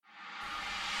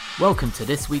Welcome to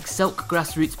this week's Selk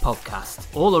Grassroots podcast,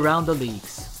 all around the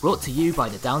leagues, brought to you by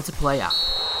the Down to Play app.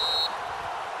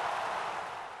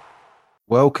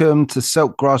 Welcome to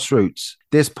Selk Grassroots.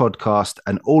 This podcast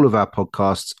and all of our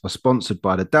podcasts are sponsored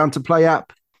by the Down to Play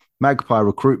app, Magpie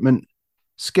Recruitment,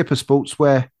 Skipper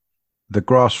Sportswear, the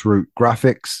Grassroot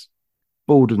Graphics,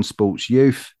 Baldwin Sports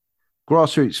Youth,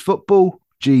 Grassroots Football,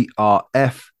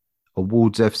 GRF,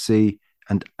 Awards FC,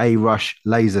 and A-Rush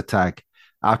Laser Tag.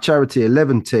 Our Charity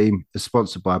 11 team is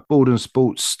sponsored by Baldwin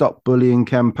Sports Stop Bullying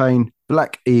Campaign,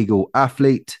 Black Eagle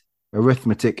Athlete,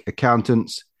 Arithmetic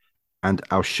Accountants, and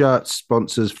our shirt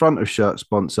sponsors, front of shirt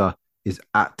sponsor is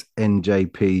at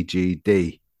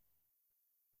NJPGD.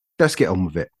 Let's get on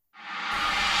with it.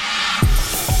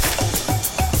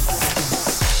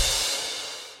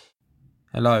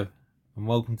 Hello, and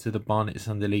welcome to the Barnet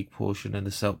Sunday League portion of the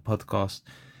Selk podcast.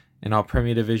 In our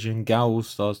Premier Division, Gal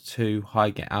All-Stars 2,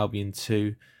 Highgate Albion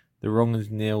 2, the Wrongers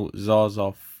 0,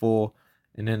 Zaza 4,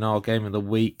 and in our game of the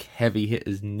week, Heavy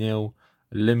Hitters 0,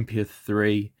 Olympia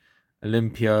 3,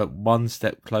 Olympia one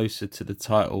step closer to the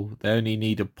title. They only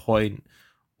need a point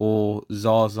or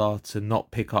Zaza to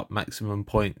not pick up maximum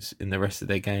points in the rest of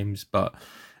their games, but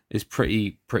it's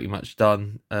pretty much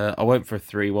done. I went for a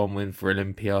 3-1 win for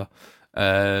Olympia.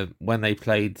 When they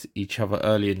played each other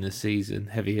early in the season,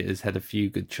 Heavy Hitters had a few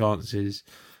good chances,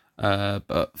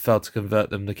 but failed to convert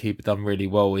them. The keeper done really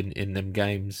well in them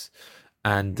games.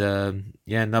 And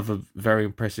another very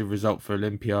impressive result for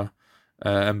Olympia.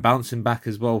 And bouncing back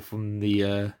as well from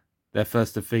their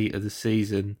first defeat of the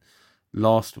season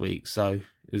last week. So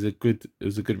it was a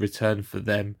good return for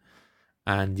them.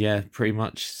 And yeah, pretty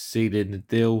much sealing the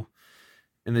deal.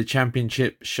 In the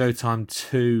Championship, Showtime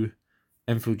 2,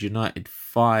 Enfield United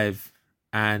 5,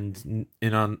 and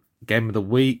in our game of the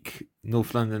week,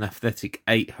 North London Athletic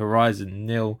 8, Horizon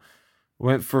 0.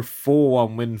 Went for a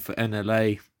 4-1 win for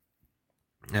NLA.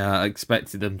 I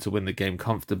expected them to win the game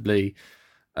comfortably,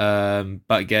 but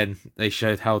again, they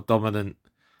showed how dominant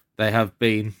they have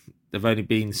been. They've only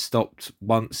been stopped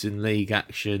once in league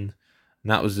action,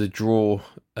 and that was a draw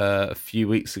a few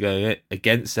weeks ago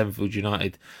against Enfield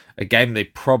United, a game they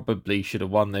probably should have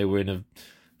won. They were in a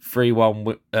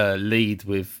 3-1 lead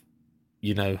with,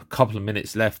 a couple of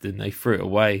minutes left, and they threw it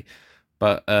away.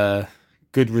 But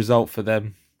good result for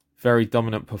them. Very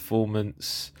dominant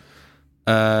performance.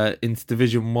 Into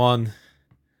Division 1,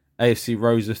 AFC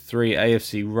Rosa 3,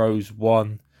 AFC Rose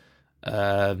 1.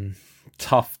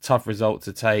 Tough result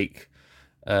to take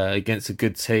against a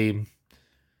good team.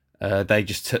 They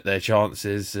just took their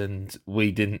chances, and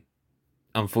we didn't,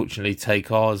 unfortunately,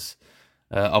 take ours.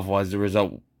 Otherwise, the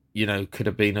result could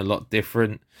have been a lot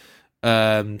different.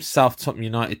 South Tottenham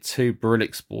United 2,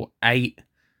 Barillic Sport 8.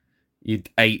 You'd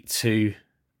 8-2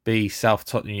 be South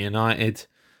Tottenham United.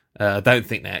 I don't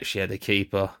think they actually had a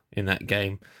keeper in that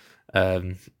game.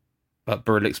 But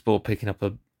Barillic Sport picking up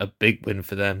a big win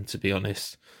for them, to be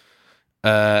honest.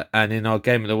 And in our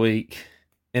game of the week,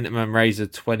 Inter Manresa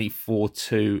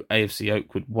 24-2, AFC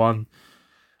Oakwood 1.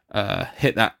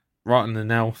 Hit that right on the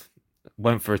nail.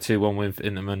 Went for a 2-1 win for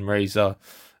Inter Manresa.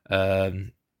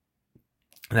 They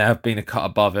have been a cut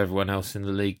above everyone else in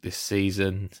the league this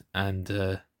season, and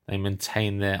they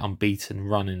maintain their unbeaten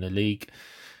run in the league.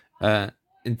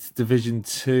 Into Division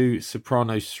 2,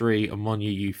 Sopranos 3,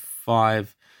 Ammonia U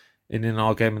 5. And in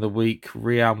our game of the week,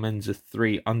 Real Menza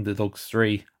 3, Underdogs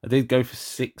 3. I did go for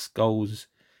 6 goals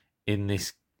in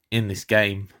this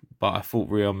game, but I thought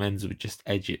Real Menza would just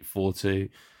edge it 4-2.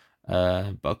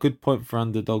 But a good point for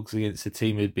Underdogs against a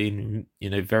team who'd been,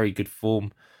 very good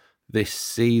form this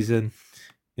season.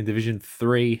 In Division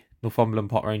 3, Northumberland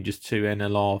Park Rangers 2,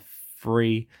 NLR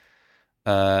 3,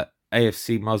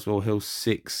 AFC Muswell Hill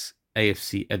 6,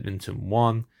 AFC Edmonton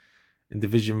 1. In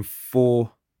Division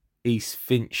 4, East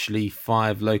Finchley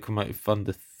 5, Locomotive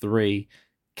Thunder 3,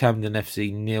 Camden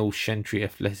FC 0, Shentry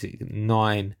Athletic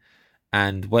 9,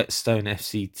 and Whetstone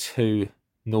FC 2,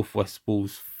 Northwest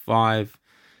Bulls 5.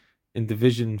 In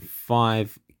Division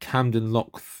 5, Camden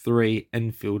Lock 3,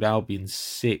 Enfield Albion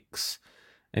 6.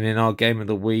 And in our game of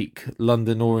the week,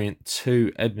 London Orient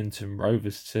 2, Edmonton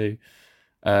Rovers 2.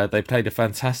 They played a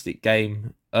fantastic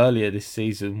game earlier this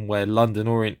season where London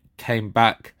Orient came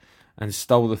back and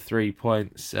stole the 3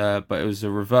 points. But it was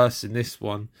a reverse in this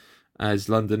one, as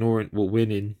London Orient were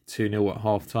winning 2-0 at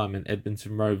half-time and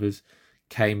Edmonton Rovers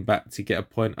came back to get a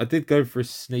point. I did go for a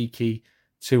sneaky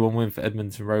 2-1 win for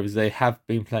Edmonton Rovers. They have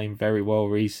been playing very well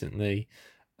recently.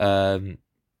 So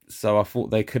I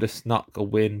thought they could have snuck a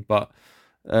win, but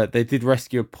they did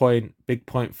rescue a point. Big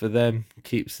point for them.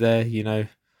 Keeps their,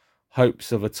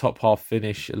 hopes of a top half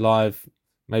finish alive,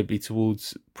 maybe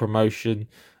towards promotion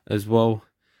as well.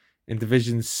 In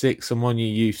Division 6,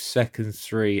 Omonia Youth seconds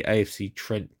 3, AFC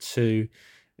Trent 2.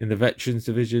 In the Veterans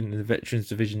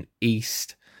Division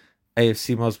East,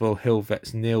 AFC Muswell Hill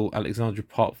Vets 0, Alexandra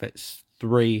Park Vets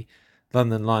 3,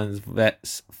 London Lions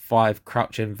Vets 5,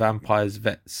 Crouch End Vampires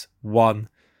Vets 1,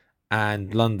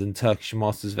 and London Turkish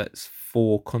Masters Vets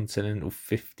 4, Continental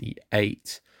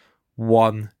 58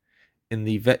 1. In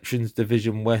the Veterans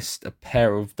Division West, a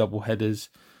pair of double headers.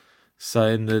 So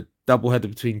in the doubleheader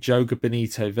between Joga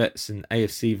Benito Vets and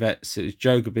AFC Vets, it was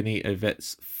Joga Benito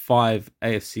Vets 5,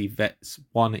 AFC Vets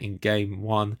 1 in Game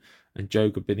 1, and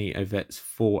Joga Benito Vets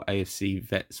 4, AFC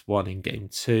Vets 1 in Game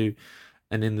 2.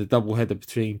 And in the doubleheader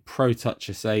between Pro Touch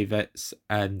SA Vets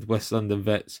and West London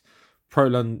Vets,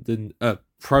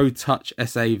 Pro Touch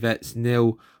SA Vets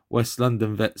 0, West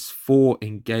London Vets 4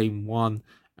 in Game 1,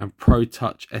 and Pro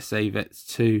Touch SA Vets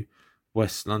 2,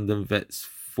 West London Vets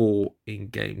 4 in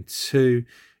Game 2.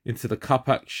 Into the cup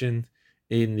action.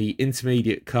 In the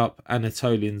Intermediate Cup,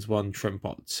 Anatolians 1, Trent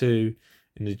Park 2.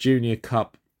 In the Junior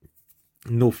Cup,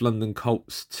 North London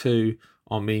Colts 2,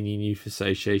 Armenian Youth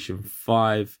Association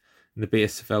 5. In the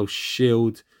BSFL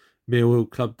Shield, Mill Hill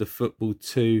Club de Football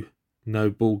 2,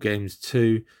 No Ball Games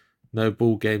 2. No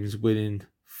Ball Games winning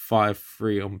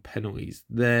 5-3 on penalties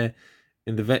there.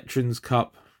 In the Veterans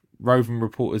Cup, Roving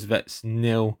Reporters Vets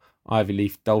 0, Ivy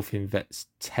Leaf Dolphin Vets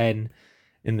 10.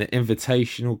 In the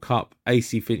Invitational Cup,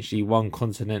 AC Finchley 1,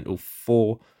 Continental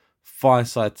 4,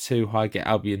 Fireside 2, Highgate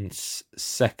Albion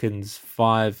seconds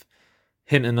 5,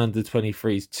 Hinton Under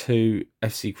 23s 2,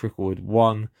 FC Cricklewood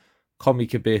 1, Comi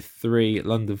Kabir 3,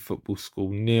 London Football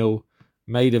School 0,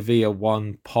 Maida Villa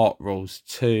 1, Park Rolls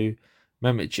 2,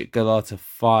 Mehmetchik Galata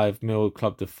 5, Mill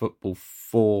Club de Football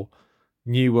 4,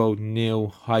 New World 0,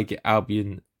 Highgate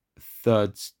Albion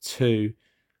thirds 2,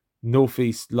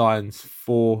 Northeast Lions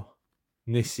 4,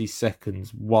 Nissi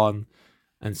seconds 1,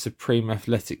 and Supreme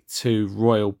Athletic 2,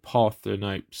 Royal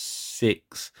Parthenope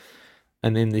 6.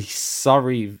 And in the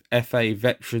Surrey FA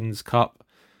Veterans Cup,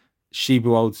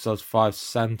 Shibu Old Stars 5,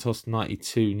 Santos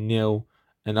 92 0,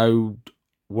 and Old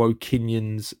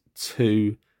Wokingians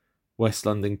 2, West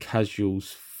London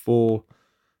Casuals 4.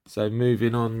 So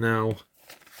moving on now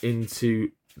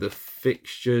into the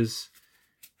fixtures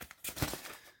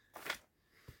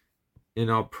in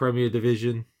our Premier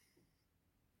Division.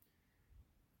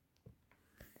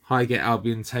 Highgate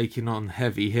Albion taking on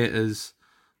Heavy Hitters.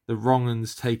 The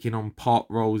Wrong'uns taking on Park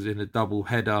Rolls in a double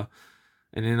header.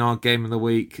 And in our game of the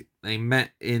week, they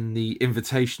met in the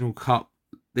Invitational Cup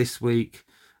this week.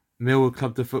 Millwall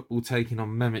Club de Football taking on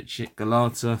Mehmetchik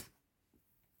Galata.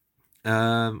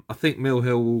 I think Mill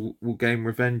Hill will gain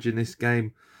revenge in this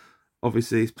game.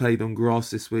 Obviously, it's played on grass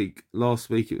this week. Last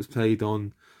week, it was played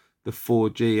on the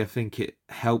 4G. I think it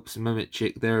helps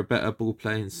Mehmetchik. They're a better ball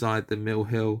playing side than Mill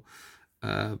Hill.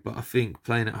 But I think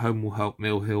playing at home will help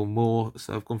Mill Hill more.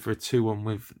 So I've gone for a 2-1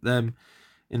 with them.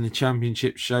 In the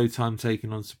Championship, Showtime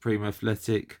taking on Supreme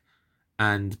Athletic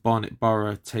and Barnet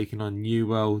Borough taking on New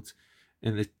World.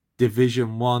 In the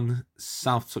Division 1,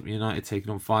 Southtop United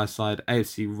taking on Fireside.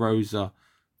 AFC Rosa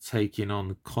taking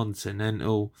on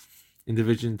Continental. In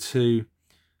Division 2,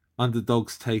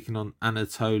 Underdogs taking on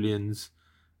Anatolians.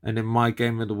 And in my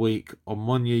game of the week,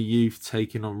 Omonia Youth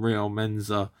taking on Real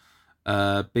Menza.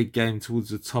 Big game towards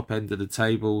the top end of the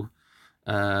table.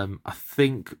 I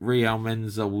think Real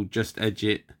Menza will just edge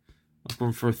it. I've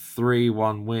gone for a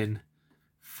 3-1 win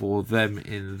for them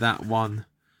in that one.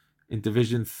 In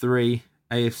Division 3,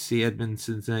 AFC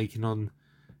Edmonton taking on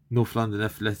North London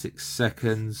Athletics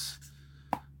seconds.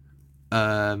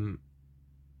 And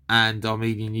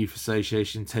Armenian Youth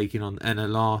Association taking on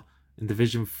NLR. In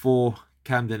Division 4,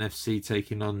 Camden FC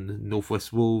taking on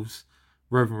Northwest Wolves.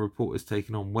 Roving Reporters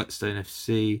taking on Whetstone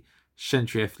FC.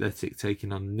 Shentry Athletic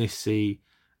taking on Nissi.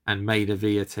 And Maida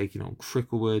Villa taking on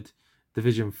Cricklewood.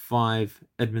 Division 5,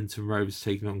 Edmonton Rovers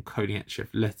taking on Koniach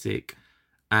Athletic.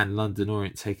 And London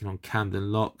Orient taking on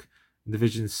Camden Lock. In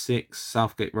Division 6,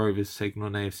 Southgate Rovers taking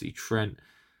on AFC Trent.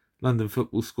 London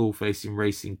Football School facing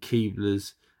Racing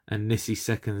Keeblers. And Nissi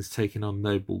Seconds taking on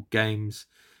Noble Games.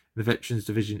 In the Veterans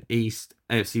Division East,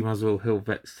 AFC Muswell Hill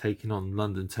Vets taking on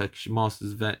London Turkish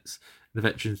Masters Vets. In the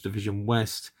Veterans Division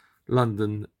West,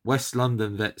 West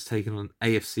London Vets taking on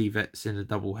AFC Vets in a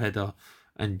double header.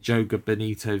 And Joga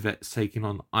Benito Vets taking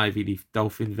on Ivy Leaf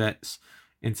Dolphin Vets.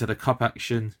 Into the cup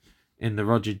action, in the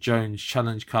Roger Jones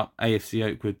Challenge Cup, AFC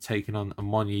Oakwood taking on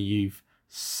Omonia Youth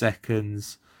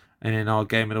seconds. And in our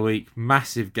game of the week,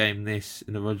 massive game this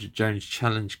in the Roger Jones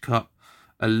Challenge Cup,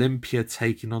 Olympia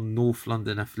taking on North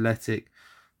London Athletic,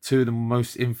 two of the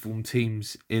most informed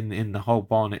teams in the whole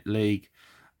Barnet League.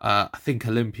 I think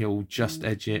Olympia will just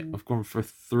edge it. I've gone for a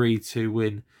 3-2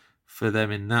 win for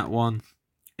them in that one.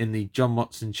 In the John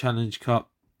Watson Challenge Cup,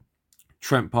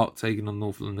 Trent Park taking on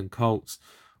North London Colts,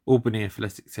 Albany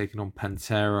Athletic taking on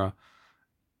Pantera,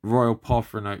 Royal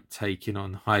Parthenope taking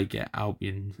on Highgate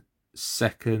Albion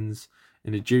Seconds.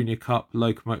 In the Junior Cup,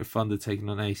 Locomotive Thunder taking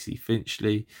on AC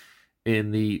Finchley.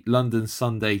 In the London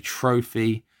Sunday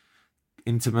Trophy,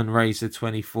 Interman Razor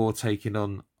 24 taking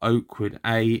on Oakwood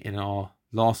A in our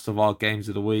last of our games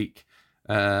of the week.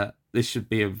 This should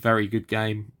be a very good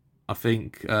game. I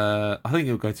think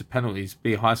it'll go to penalties,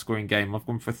 be a high scoring game. I've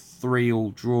gone for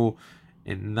 3-3 draw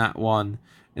in that one.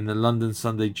 In the London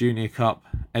Sunday Junior Cup,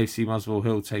 AFC Muswell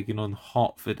Hill taking on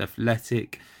Hertford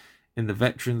Athletic. In the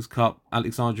Veterans Cup,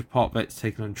 Alexandra Park Vets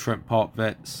taking on Trent Park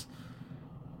Vets.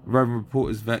 Roman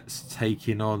Reporters Vets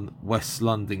taking on West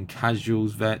London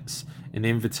Casuals Vets. In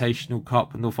the Invitational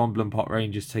Cup, Northumberland Park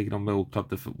Rangers taking on Middle Club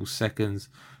the Football Seconds.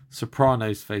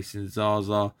 Sopranos facing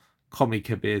Zaza. Comi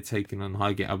Kabir taking on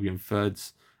Highgate Albion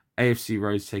Thirds. AFC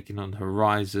Rose taking on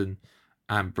Horizon.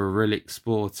 And Barillic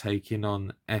Sport taking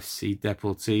on FC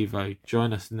Deportivo.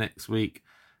 Join us next week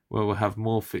where we'll have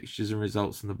more fixtures and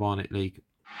results in the Barnet League.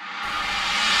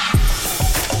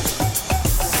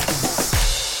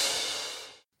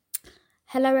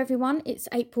 Hello everyone, it's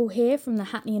April here from the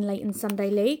Hackney and Leighton Sunday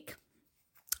League.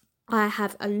 I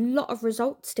have a lot of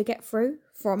results to get through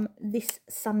from this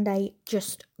Sunday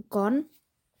just gone.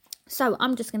 So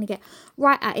I'm just going to get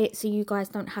right at it so you guys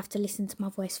don't have to listen to my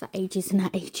voice for ages and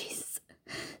ages.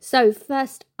 So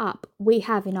first up, we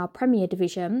have in our Premier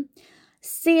Division,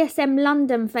 CSM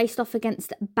London faced off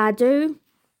against Badu.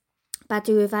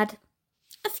 Badu have had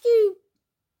a few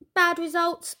bad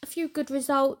results, a few good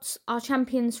results, are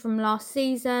champions from last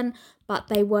season, but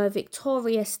they were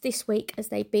victorious this week as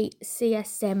they beat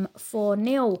CSM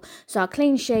 4-0. So a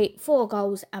clean sheet, 4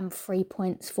 goals and 3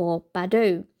 points for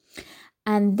Badu.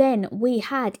 And then we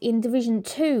had in Division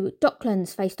 2,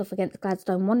 Docklands faced off against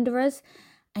Gladstone Wanderers,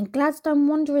 and Gladstone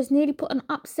Wanderers nearly put an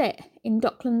upset in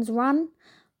Docklands' run,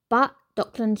 but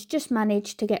Docklands just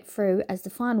managed to get through as the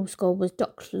final score was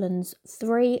Docklands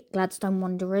 3, Gladstone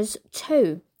Wanderers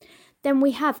 2. Then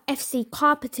we have FC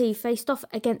Carpety faced off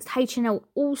against H&L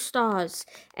All-Stars.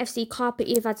 FC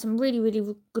Carpety have had some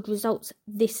really good results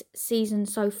this season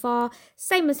so far.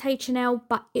 Same as H&L,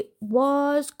 but it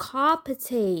was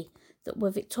Carpety that were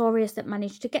victorious, that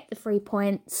managed to get the 3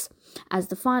 points, as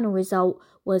the final result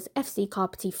was FC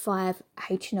Carpety 5,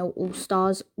 H&L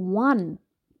All-Stars 1.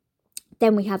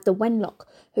 Then we have the Wenlock,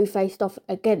 who faced off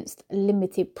against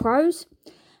Limited Pros.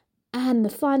 And the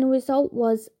final result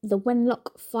was the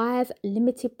Wenlock 5,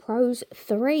 Limited Pros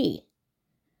 3.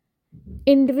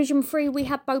 In Division 3, we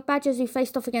had Bow Badgers, who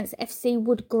faced off against FC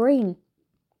Wood Green.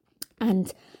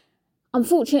 And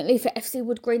unfortunately for FC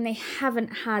Wood Green, they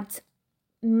haven't had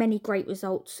many great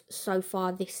results so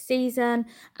far this season.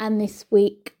 And this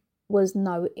week was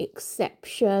no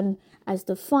exception, as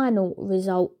the final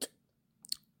result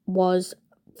was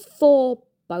 4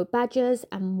 Bow Badgers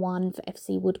and 1 for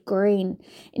FC Wood Green.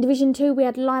 In Division 2, we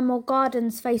had Limemore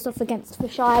Gardens face off against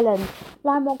Fish Island.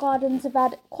 Limemore Gardens have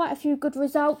had quite a few good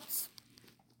results,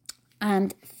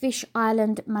 and Fish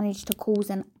Island managed to cause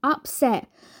an upset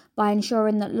by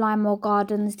ensuring that Limemore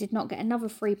Gardens did not get another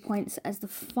 3 points, as the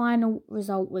final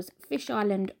result was Fish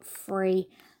Island 3,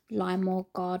 Limemore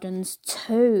Gardens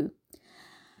 2.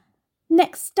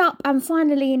 Next up, and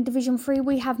finally in Division 3,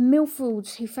 we have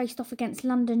Millfields, who faced off against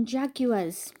London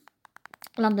Jaguars.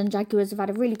 London Jaguars have had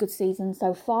a really good season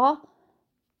so far.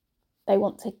 They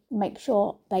want to make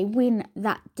sure they win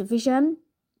that division.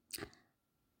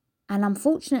 And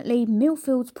unfortunately,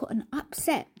 Millfields put an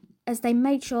upset, as they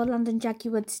made sure London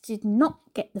Jaguars did not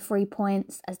get the 3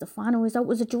 points, as the final result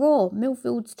was a draw.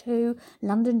 Millfields 2,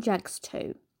 London Jags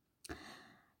 2.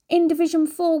 In Division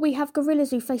 4, we have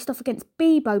Gorillas, who faced off against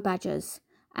Bow Badgers.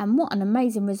 And what an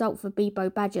amazing result for Bow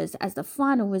Badgers, as the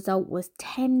final result was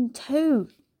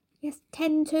 10-2. Yes,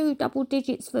 10-2, double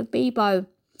digits for Bow.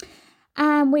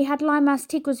 And we had Limehouse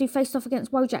Tigers, who faced off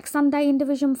against Wojak Sunday in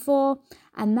Division 4.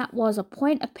 And that was a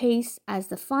point apiece, as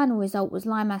the final result was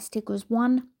Limehouse Tigers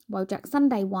 1, Wojak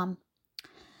Sunday 1.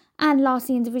 And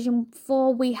lastly, in Division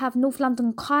 4, we have North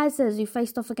London Kaisers, who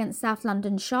faced off against South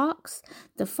London Sharks.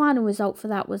 The final result for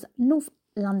that was North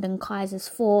London Kaisers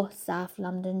 4, South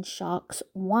London Sharks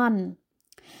 1.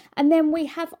 And then we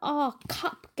have our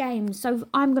cup games. So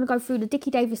I'm going to go through the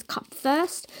Dickie Davis Cup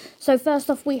first. So first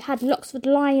off, we had Loxford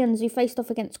Lions, who faced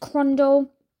off against Crondall.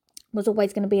 Was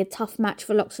always going to be a tough match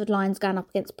for Loxford Lions going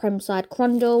up against Prem side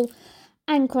Crondall.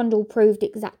 And Crondall proved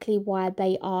exactly why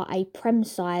they are a Prem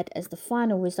side, as the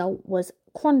final result was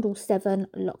Crondall 7,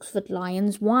 Loxford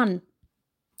Lions 1.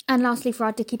 And lastly, for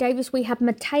our Dickie Davis, we had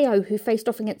Matteo, who faced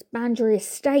off against Banbury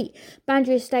Estate.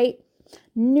 Banbury Estate,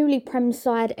 newly Prem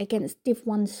side against Div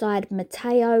 1 side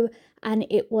Matteo. And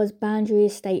it was Banbury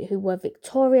Estate who were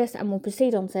victorious and will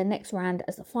proceed on to the next round,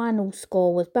 as the final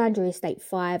score was Banbury Estate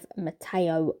 5,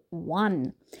 Matteo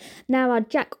 1. Now, our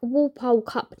Jack Walpole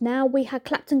Cup. Now, we had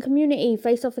Clapton Community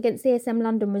face off against CSM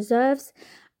London Reserves.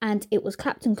 And it was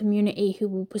Clapton Community who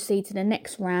will proceed to the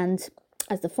next round,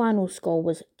 as the final score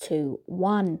was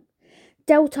 2-1.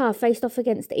 Delta faced off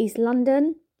against East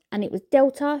London, and it was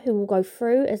Delta who will go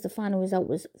through, as the final result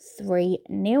was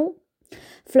 3-0.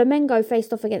 Flamengo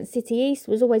faced off against City East.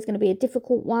 Was always going to be a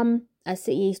difficult one, as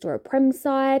City East were a Prem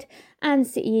side, and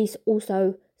City East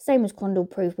also, same as Crondall,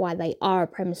 proved why they are a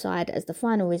Prem side, as the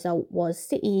final result was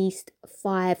City East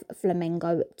 5,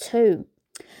 Flamengo 2.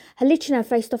 Halicina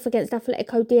faced off against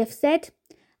Atletico DFZ,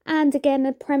 and again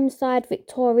a Prem side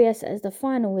victorious, as the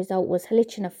final result was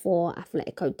Halicina 4,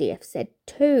 Atletico DFZ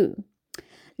 2.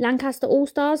 Lancaster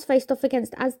All-Stars faced off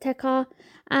against Azteca,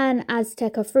 and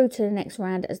Azteca through to the next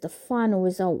round, as the final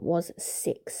result was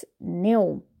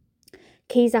 6-0.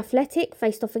 Keys Athletic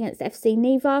faced off against FC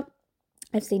Neva.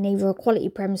 FC Neva, a quality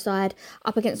Prem side,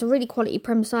 up against a really quality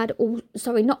Prem side.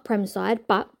 Not Prem side,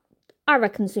 but I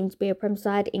reckon soon to be a Prem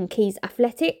side in Keys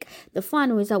Athletic. The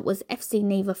final result was FC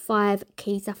Neva 5,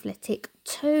 Keys Athletic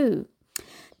 2.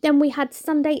 Then we had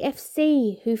Sunday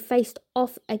FC, who faced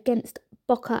off against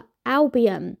Boca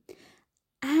Albion.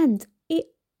 And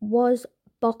it was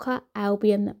Boca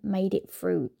Albion made it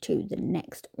through to the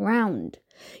next round.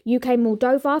 UK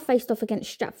Moldova faced off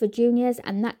against Stratford Juniors,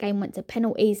 and that game went to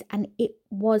penalties, and it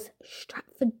was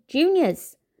Stratford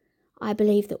Juniors, I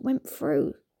believe, that went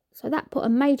through. So that put a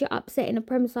major upset in the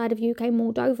Prem side of UK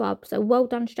Moldova. So well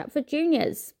done, Stratford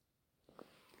Juniors.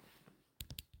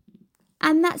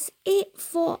 And that's it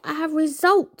for our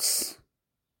results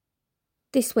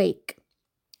this week.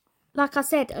 Like I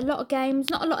said, a lot of games,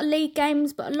 not a lot of league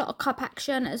games, but a lot of cup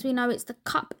action. As we know, it's the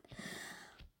cup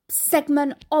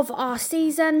segment of our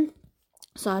season.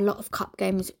 So a lot of cup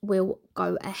games will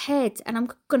go ahead. And I'm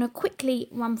going to quickly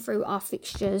run through our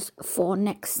fixtures for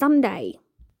next Sunday.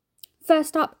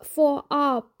 First up, for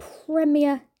our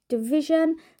Premier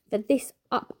Division for this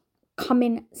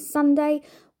upcoming Sunday,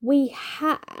 we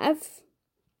have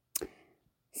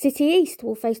City East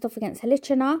will face off against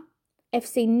Halicina.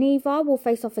 FC Neva will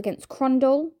face off against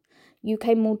Crondall.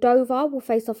 UK Moldova will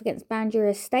face off against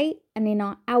Banbury Estate. And in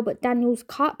our Albert Daniels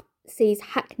Cup, sees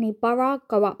Hackney Borough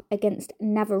go up against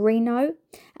Navarino.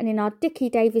 And in our Dickie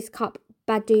Davis Cup,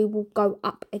 Badu will go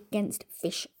up against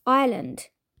Fish Island.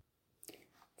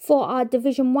 For our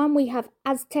Division 1, we have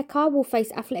Azteca will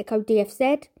face Atletico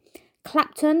DFZ.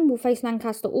 Clapton will face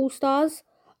Lancaster All-Stars.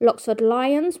 Loxford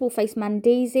Lions will face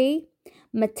Mandizi.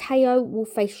 Matteo will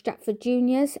face Stratford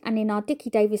Juniors. And in our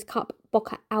Dickie Davis Cup,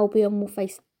 Boca Albion will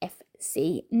face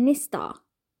FC Nista.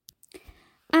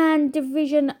 And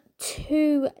Division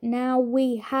 2, now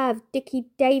we have Dickie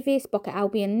Davis, Boca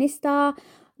Albion, Nista.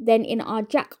 Then in our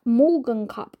Jack Morgan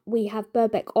Cup, we have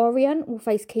Birkbeck Orient will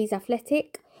face Keys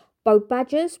Athletic. Bow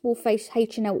Badgers will face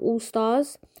H&L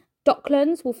All-Stars.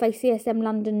 Docklands will face CSM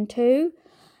London 2.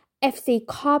 FC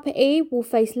Carpety will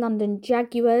face London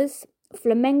Jaguars.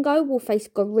 Flamengo will face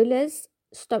Gorillas.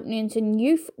 Stoke Newington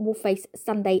Youth will face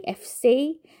Sunday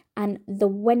FC. And the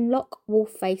Wenlock will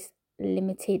face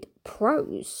Limited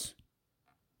Pros.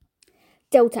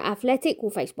 Delta Athletic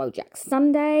will face Bojack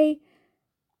Sunday.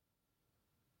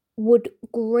 Wood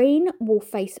Green will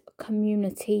face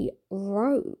Community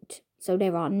Road. So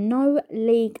there are no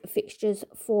league fixtures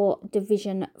for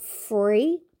Division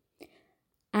 3.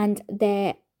 And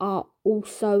there are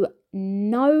also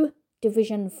no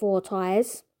Division 4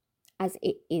 ties, as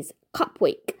it is Cup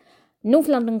Week. North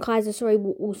London Kaiser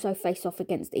will also face off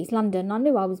against East London. I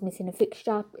knew I was missing a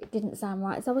fixture, but it didn't sound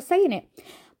right as I was saying it.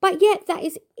 But yeah, that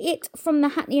is it from the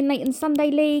Hackney and Leighton Sunday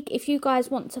League. If you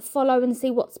guys want to follow and see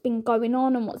what's been going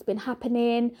on and what's been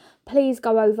happening, please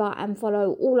go over and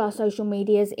follow all our social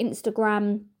medias,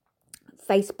 Instagram,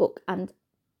 Facebook and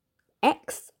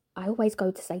X. I always go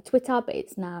to say Twitter, but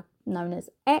it's now known as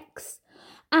X.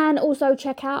 And also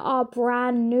check out our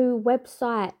brand new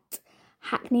website,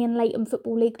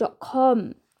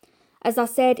 hackneyandleightonfootballleague.com. As I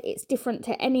said, it's different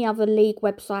to any other league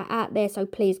website out there, so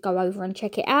please go over and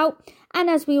check it out. And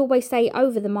as we always say,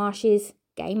 over the marshes,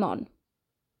 game on.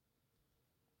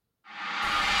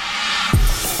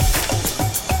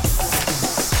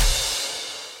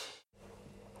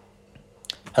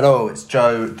 Hello, it's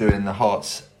Joe doing the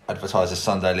Hearts Advertiser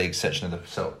Sunday League section of the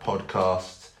Celt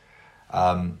podcast.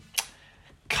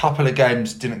 Couple of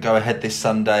games didn't go ahead this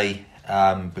Sunday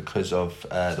because of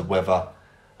the weather.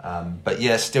 But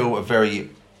yeah, still a very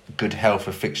good health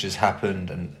of fixtures happened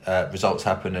and results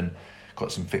happened, and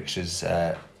got some fixtures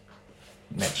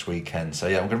next weekend. So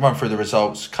yeah, I'm going to run through the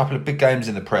results. A couple of big games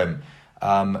in the Prem.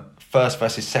 First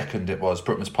versus second, it was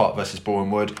Brookman's Park versus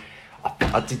Boreham Wood.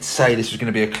 I did say this was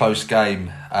going to be a close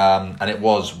game, and it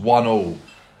was 1-1.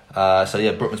 So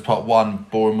yeah, Brookman's Park 1,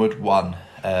 Boreham Wood 1.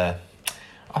 I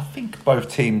think both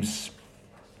teams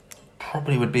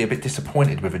probably would be a bit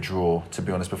disappointed with a draw, to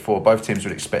be honest, before. Both teams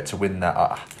would expect to win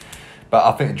that. But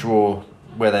I think a draw,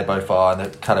 where they both are and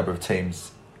the calibre of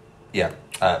teams, yeah,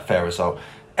 fair result.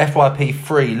 FYP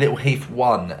 3, Little Heath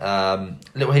 1.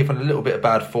 Little Heath on a little bit of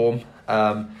bad form.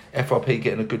 FYP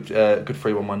getting a good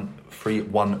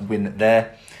 3-1 win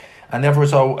there. And the other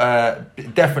result,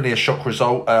 definitely a shock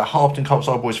result. Harpton Colts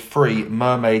Old Boys 3,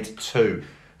 Mermaid 2.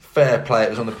 Fair play. It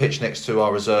was on the pitch next to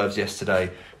our reserves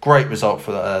yesterday. Great result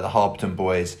for the Harpton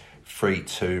boys.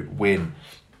 3-2 win.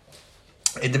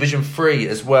 In Division 3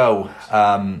 as well,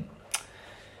 Boreham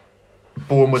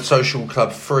Wood Social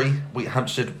Club 3,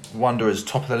 Wheathampstead Wanderers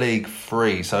top of the league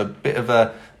 3. So a bit of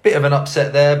an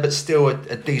upset there, but still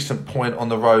a decent point on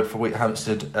the road for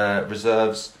Wheathampstead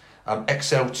reserves.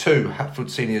 XL 2,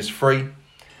 Hatfield Seniors 3.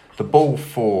 The Ball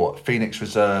 4, Phoenix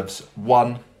Reserves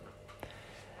 1.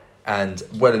 And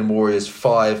Welling Warriors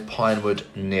 5, Pinewood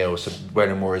 0. So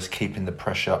Welling Warriors keeping the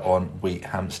pressure on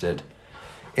Wheathampstead.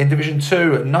 In Division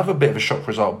 2, another bit of a shock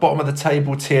result. Bottom of the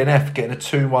table, TNF getting a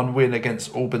 2-1 win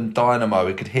against Auburn Dynamo.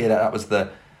 We could hear that was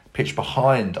the pitch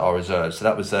behind our reserves. So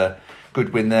that was a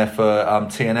good win there for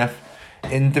TNF.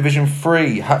 In Division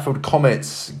 3, Hatfield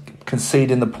Comets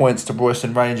conceding the points to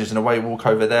Royston Rangers, an away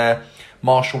walkover there.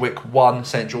 Marshallwick 1,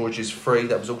 St George's 3.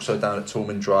 That was also down at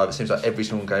Toulmin Drive. It seems like every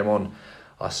single game on,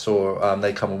 I saw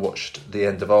they come and watched the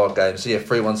end of our game. So yeah,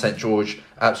 3-1 St George,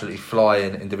 absolutely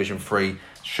flying in Division 3.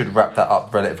 Should wrap that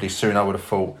up relatively soon, I would have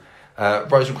thought.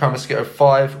 Rose and Crown Mosquito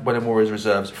 5, Welling Warriors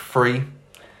Reserves 3.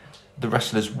 The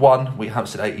Wrestlers 1,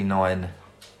 Wheathampstead 89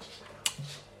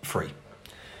 3.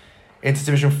 Into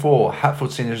Division 4,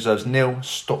 Hatfield Senior Reserves 0,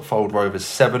 Stopfold Rovers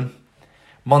 7.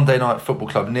 Monday Night Football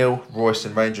Club 0,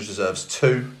 Royston Rangers Reserves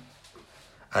 2.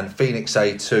 And Phoenix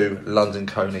A 2, London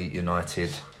Coney United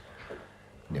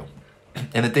 0.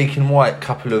 In the Deacon White,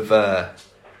 couple of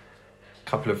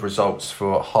results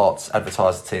for Hearts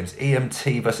advertiser teams.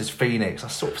 EMT versus Phoenix. I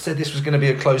sort of said this was going to be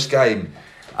a close game,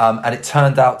 and it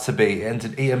turned out to be. It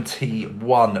ended EMT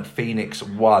 1, Phoenix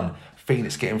 1.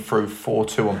 Phoenix getting through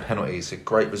 4-2 on penalties. A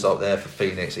great result there for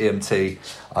Phoenix. EMT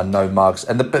are no mugs.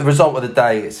 And the result of the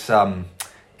day, it's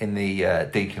in the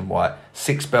Deacon White.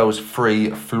 Six Bells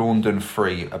 3, Flaundon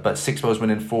 3. But Six Bells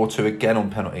winning 4-2 again on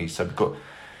penalties. So we've got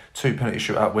 2 penalty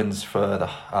shootout wins for the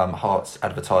Hearts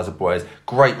advertiser boys.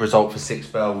 Great result for Six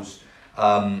Bells.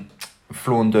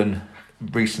 Flaundon,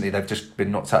 recently, they've just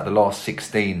been knocked out the last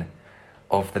 16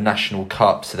 of the National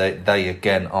Cup, so they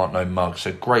again aren't no mugs.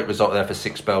 So great result there for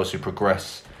Six Bells, who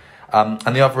progress.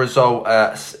 And the other result,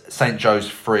 St Joe's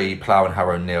 3, Plough and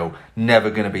Harrow 0. Never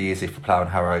going to be easy for Plough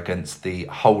and Harrow against the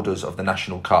holders of the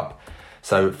National Cup.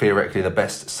 So theoretically the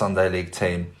best Sunday League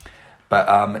team.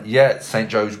 But yeah, St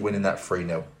Joe's winning that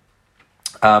 3-0.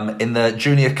 In the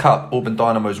Junior Cup, Auburn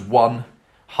Dynamos 1,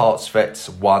 Hearts Vets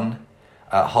 1.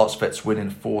 Hearts Vets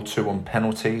winning 4-2 on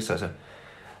penalties. So there's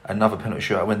another penalty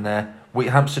shootout win there.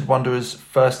 Wheathampstead Wanderers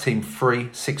first team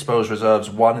 3, Six Bells Reserves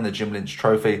 1 in the Jim Lynch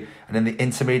Trophy. And in the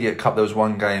Intermediate Cup, there was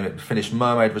one game. It finished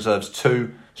Mermaid Reserves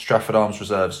 2, Stratford Arms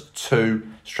Reserves 2.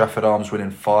 Stratford Arms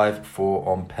winning 5-4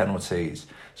 on penalties.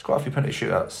 There's quite a few penalty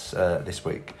shootouts this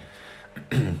week.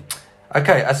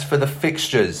 Okay, as for the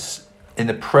fixtures, in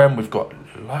the Prem, we've got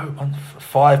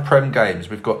 5 Prem games.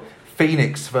 We've got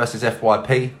Phoenix versus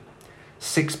FYP,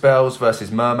 Six Bells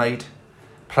versus Mermaid,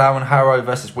 Plough and Harrow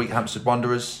versus Wheathampstead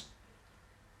Wanderers,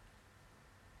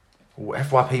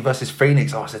 FYP versus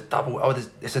Phoenix. Oh, it's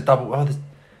a double.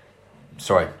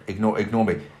 Sorry, ignore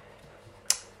me.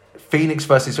 Phoenix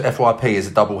versus FYP is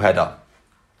a double header.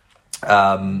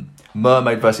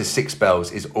 Mermaid versus Six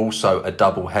Bells is also a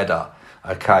double header.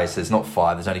 Okay, so there's not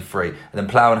 5, there's only 3. And then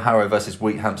Plough and Harrow versus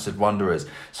Wheathampstead Wanderers.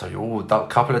 So a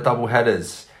couple of double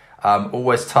headers.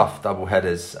 Always tough double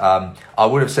headers. I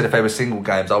would have said if they were single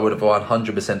games, I would have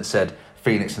 100% said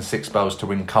Phoenix and Six Bells to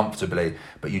win comfortably.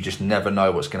 But you just never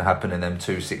know what's going to happen in them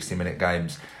 2 60-minute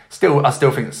games. I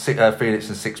still think Phoenix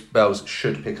and Six Bells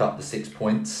should pick up the 6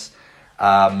 points.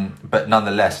 But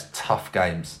nonetheless, tough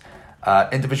games.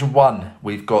 In Division 1,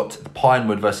 we've got the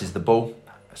Pinewood versus the Bull.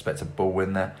 I expect a Bull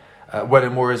win there.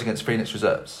 Welling Warriors against Phoenix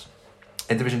Reserves.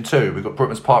 In Division 2, we've got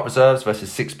Brookman's Park Reserves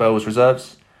versus Six Bells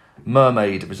Reserves.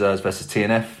 Mermaid Reserves versus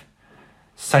TNF.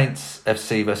 Saints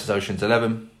FC versus Oceans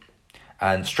 11.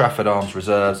 And Stratford Arms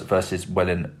Reserves versus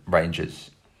Welling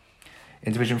Rangers.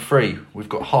 In Division 3, we've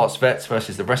got Hearts Vets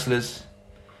versus the Wrestlers,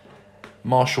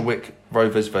 Marshallwick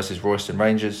Rovers versus Royston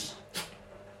Rangers,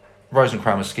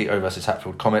 Rosencrown Mosquito versus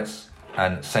Hatfield Comets,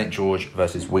 and St George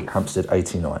versus Wheat Hampstead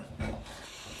 89.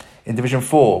 In Division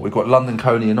 4, we've got London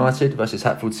Colney United versus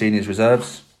Hatfield Seniors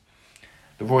Reserves,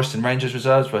 the Royston Rangers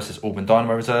Reserves versus Auburn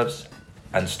Dynamo Reserves,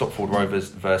 and Stopford Rovers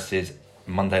versus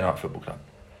Monday Night Football Club.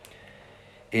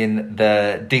 In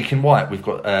the Deacon White, we've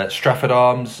got Stratford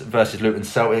Arms versus Luton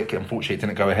Celtic. Unfortunately, it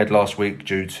didn't go ahead last week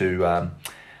due to a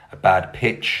bad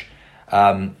pitch.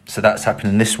 So that's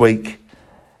happening this week.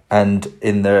 And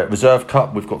in the Reserve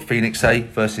Cup, we've got Phoenix A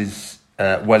versus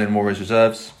Welling Warriors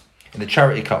Reserves. In the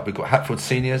Charity Cup, we've got Hatfield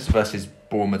Seniors versus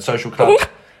Bournemouth Social Club.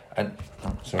 And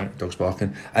dog's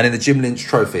barking. And in the Jim Lynch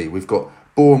Trophy, we've got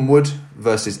Boreham Wood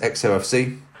versus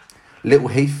XOFC, Little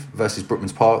Heath versus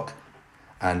Brookman's Park,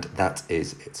 and that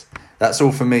is it. That's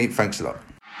all from me. Thanks a lot.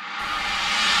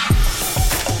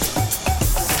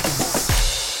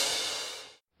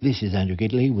 This is Andrew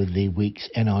Gidley with the week's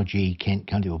NRG Kent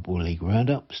County Football League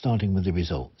roundup, starting with the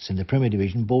results. In the Premier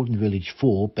Division, Borden Village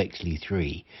 4, Bexley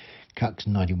 3,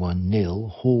 Cuxton 91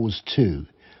 0, Hawes 2,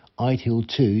 Idehill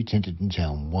 2, Tenterden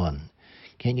Town 1,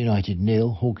 Kent United 0,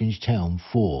 Hawkins Town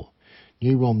 4,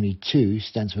 New Romney 2,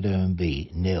 Stansford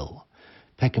OMB 0,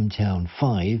 Peckham Town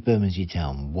 5, Bermondsey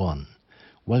Town 1,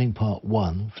 Welling Park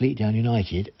 1, Fleetdown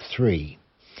United 3.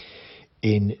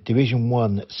 In Division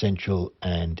 1 Central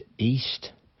and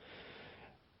East,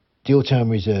 Deal Town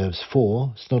Reserves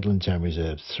 4, Snodland Town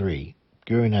Reserves 3,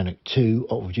 Gurinanak 2,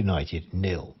 Oxford United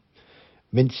 0,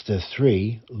 Minster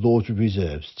 3, Lordwood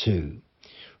Reserves 2,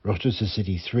 Rochester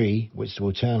City 3,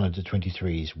 Whitstable Town Under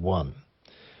 23s 1,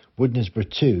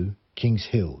 Woodnesborough 2, Kings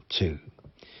Hill 2.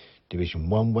 Division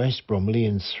 1 West,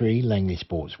 Bromleyans 3, Langley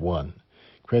Sports 1,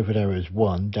 Crayford Arrows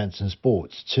 1, Danson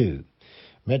Sports 2,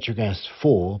 Metrogas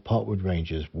 4, Parkwood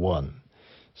Rangers 1,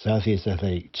 South East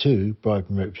Athletic 2,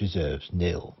 Brighton Ropes Reserves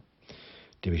 0.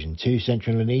 Division 2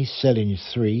 Central and East, Sellings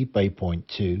 3, Baypoint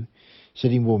 2,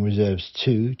 Sittingbourne Reserves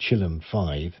 2, Chilham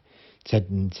 5,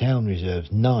 Tedden Town Reserves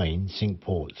 9, Cinque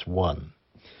Ports 1.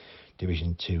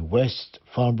 Division 2 West,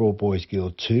 Farnborough Boys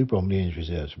Guild 2, Bromleyans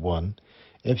Reserves 1,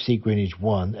 FC Greenwich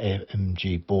 1,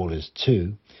 AMG Ballers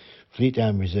 2,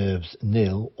 Fleetdown Reserves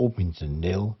 0, Orpington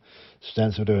 0,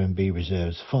 Stansford OMB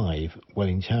Reserves 5,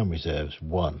 Welling Town Reserves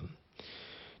 1.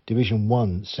 Division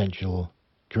 3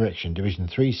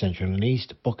 Central and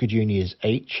East, Boca Juniors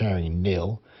 8, Charing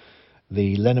 0.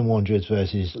 The Lennon Wanderers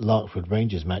versus Larkford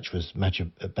Rangers match was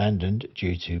abandoned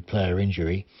due to player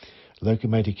injury.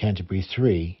 Locomotive Canterbury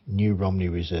 3, New Romney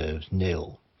Reserves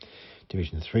 0.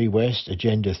 Division 3 West,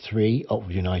 Agenda 3,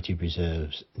 Oxford United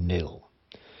Reserves 0.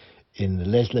 In the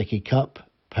Lesleckie Cup,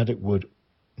 Paddockwood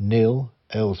 0,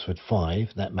 Aylesford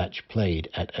 5. That match played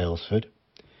at Aylesford.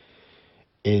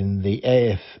 In the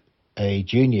AFA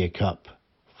Junior Cup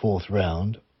 4th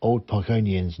round, Old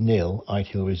Parkonians 0,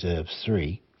 Idehill Reserves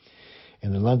 3.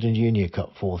 In the London Junior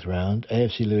Cup 4th round,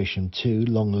 AFC Lewisham 2,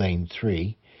 Long Lane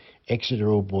 3, Exeter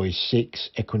Old Boys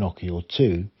 6, Equinoctial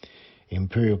 2,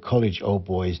 Imperial College Old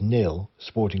Boys 0,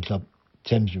 Sporting Club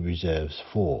Thamesbury Reserves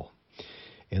 4.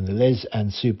 In the Les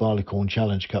and Sue Barleycorn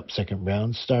Challenge Cup 2nd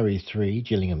round, Starry 3,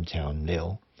 Gillingham Town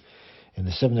 0. In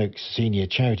the Sevenoaks Senior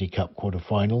Charity Cup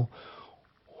quarter-final,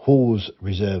 Hall's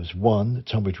Reserves 1,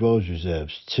 Tunbridge Wells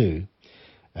Reserves 2.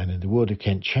 And in the World of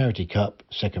Kent Charity Cup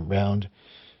 2nd round,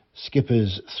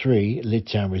 Skippers 3,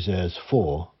 Lidtown Reserves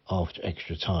 4 after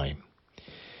extra time.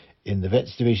 In the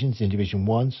Vets divisions, in Division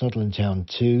 1, Snodland Town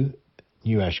 2,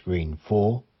 New Ash Green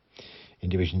 4. In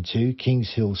Division 2,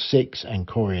 Kings Hill 6 and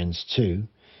Corians 2.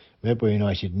 Medbury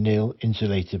United 0,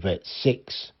 Insulator Vets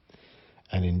 6.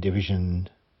 And in Division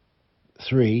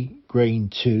 3, Grain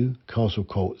 2, Castle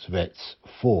Colts Vets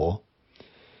 4.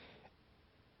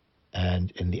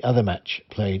 And in the other match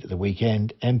played at the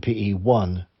weekend, MPE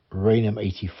 1, Raynham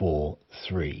 84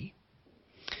 3.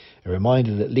 A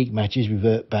reminder that league matches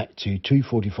revert back to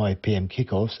 2:45pm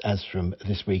kickoffs as from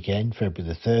this weekend,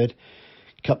 February the 3rd.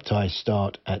 Cup ties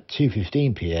start at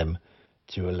 2:15pm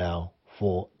to allow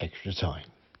for extra time.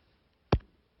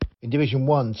 In Division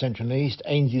 1 Central and East,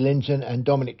 Ainsley Linton and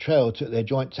Dominic Trail took their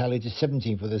joint tally to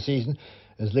 17 for the season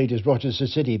as leaders Rochester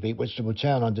City beat Whitstable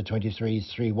Town under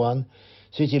 23s 3-1.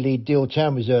 City lead Deal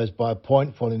Town Reserves by a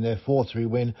point following their 4-3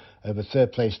 win over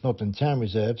third place Snodland Town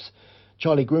Reserves.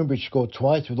 Charlie Groombridge scored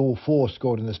twice, with all four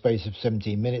scored in the space of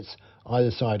 17 minutes,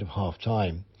 either side of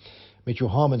half-time. Mitchell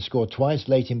Harmon scored twice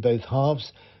late in both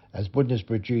halves as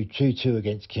Woodnesborough drew 2-2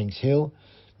 against Kings Hill.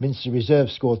 Minster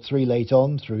Reserve scored 3 late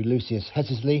on through Lucius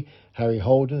Hattersley, Harry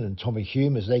Holden and Tommy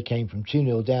Hume as they came from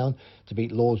 2-0 down to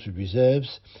beat Lordswood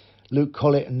Reserves. Luke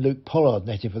Collett and Luke Pollard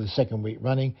netted for the second week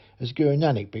running as Guru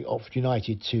Nanak beat Oxford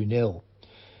United 2-0.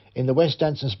 In the West,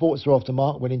 Danson Sports are off the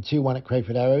mark, winning 2-1 at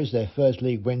Crayford Arrows, their first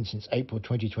league win since April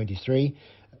 2023.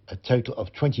 A total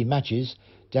of 20 matches.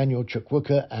 Daniel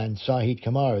Chukwuka and Sahid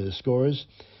Kamara the scorers.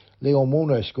 Leon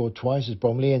Warner scored twice as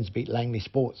Bromleyans beat Langley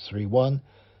Sports 3-1.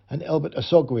 And Albert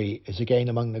Asogri is again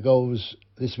among the goals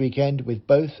this weekend, with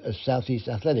both as South East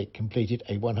Athletic completed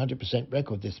a 100%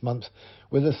 record this month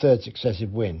with a third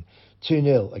successive win,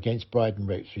 2-0 against Bryden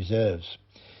Ropes Reserves.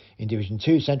 In Division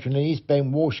 2, Central and East,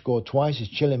 Ben Walsh scored twice as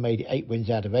Chilham made it 8 wins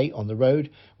out of 8 on the road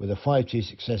with a 5-2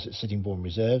 success at Sittingbourne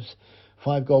Reserves.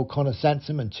 5-goal Connor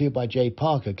Sansom and 2 by Jay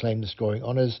Parker claimed the scoring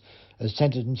honours as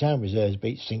Tenterden Town Reserves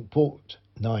beat Cinque Port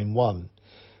 9-1.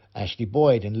 Ashley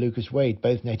Boyd and Lucas Wade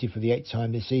both netted for the 8th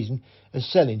time this season as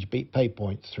Sellinge beat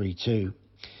Paypoint 3-2.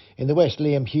 In the West,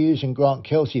 Liam Hughes and Grant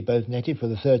Kelsey both netted for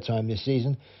the 3rd time this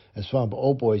season as Farnborough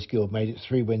Old Boys Guild made it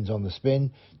 3 wins on the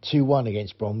spin, 2-1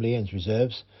 against Bromleyans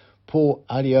Reserves. Paul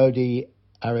Aliodi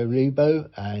Aralibo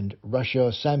and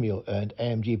Russia Samuel earned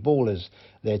AMG Ballers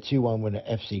their 2-1 win at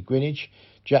FC Greenwich.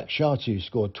 Jack Shartu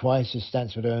scored twice as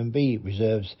Stansford OMB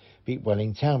Reserves beat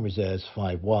Welling Town Reserves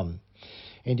 5-1.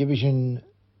 In Division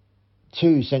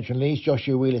 2, Central and East,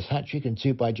 Joshua Wheeler's hat-trick and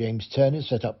 2 by James Turner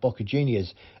set up Boca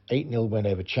Juniors' 8-0 win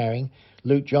over Charing.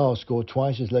 Luke Giles scored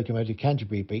twice as Locomotive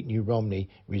Canterbury beat New Romney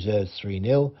Reserves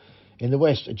 3-0. In the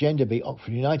West, Agenda beat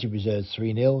Oxford United Reserves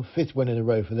 3-0, 5th win in a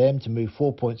row for them to move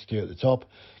 4 points clear at the top.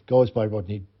 Goals by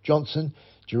Rodney Johnson,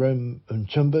 Jerome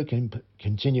Untumba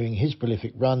continuing his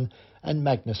prolific run, and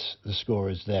Magnus the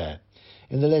scorers there.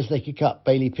 In the Leslake Cup,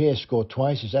 Bailey Pearce scored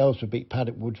twice as Aylesford beat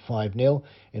Paddock Wood 5-0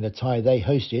 in a tie they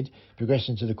hosted,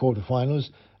 progressing to the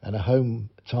quarter-finals, and a home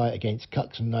tie against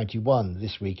Cuxham 91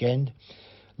 this weekend.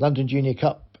 London Junior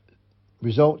Cup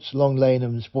results, Long Lane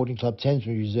and Sporting Club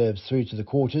Thamesbury Reserves through to the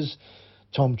quarters.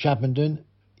 Tom Chappenden,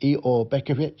 Eeyore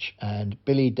Bekovic and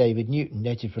Billy David Newton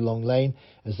netted for Long Lane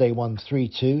as they won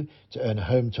 3-2 to earn a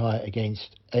home tie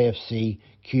against AFC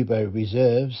Cubo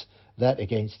Reserves, that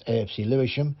against AFC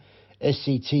Lewisham.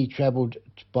 SCT travelled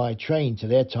by train to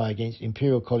their tie against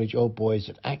Imperial College Old Boys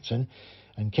at Acton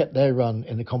and kept their run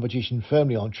in the competition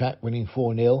firmly on track, winning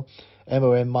 4-0.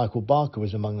 MOM Michael Barker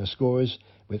was among the scorers,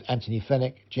 with Anthony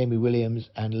Fennick, Jamie Williams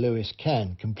and Lewis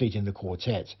Cann completing the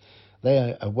quartet. They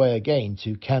are away again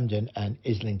to Camden and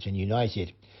Islington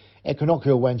United.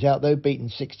 Equinoctial went out though, beaten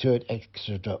 6-2 at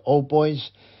Exeter Old Boys.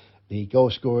 The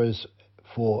goal scorers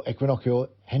for Equinoctial,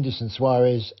 Henderson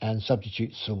Suarez and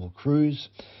substitute Saul Cruz.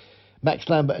 Max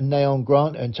Lambert and Naon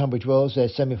Grant earned Tunbridge Wells their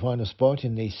semi-final spot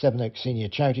in the Sevenoaks Senior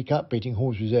Charity Cup, beating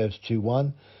Halls Reserves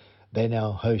 2-1. They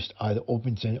now host either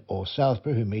Orpington or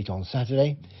Southborough, who meet on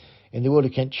Saturday. In the World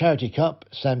of Kent Charity Cup,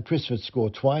 Sam Crisford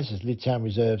scored twice as Lidtown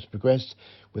Reserves progressed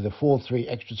with a 4-3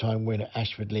 extra-time win at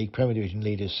Ashford League Premier Division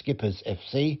leaders Skippers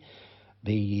FC.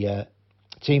 The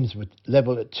teams were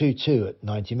level at 2-2 at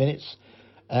 90 minutes.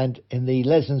 And in the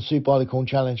Lesland Sue Barleycorn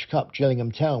Challenge Cup,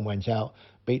 Gillingham Town went out,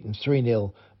 beaten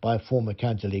 3-0 by former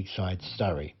County League side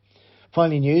Surrey.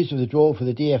 Finally, news of the draw for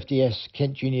the DFDS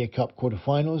Kent Junior Cup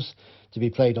quarter-finals to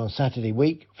be played on Saturday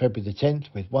week, February the 10th,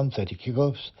 with 1:30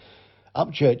 kick-offs.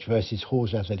 Upchurch versus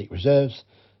Halls Athletic Reserves,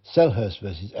 Selhurst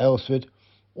versus Aylesford,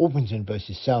 Orpington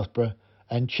versus Southborough,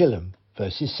 and Chilham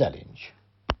versus Sellinge.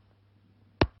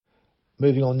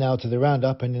 Moving on now to the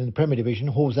roundup, and in the Premier Division,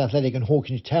 Halls Athletic and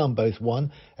Hawkinge Town both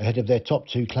won ahead of their top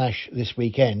two clash this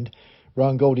weekend.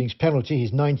 Ryan Golding's penalty,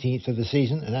 his 19th of the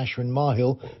season, and Ashwin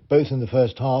Marhill, both in the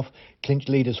first half, clinched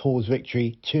leaders Hall's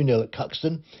victory 2-0 at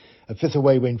Cuxton. A fifth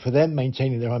away win for them,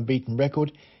 maintaining their unbeaten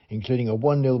record, including a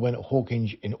 1-0 win at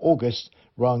Hawkinge in August,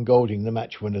 Ryan Golding the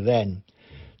match winner then.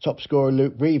 Top scorer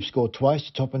Luke Reeves scored twice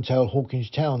to top and tail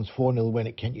Hawkinge Town's 4-0 win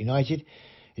at Kent United.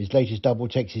 His latest double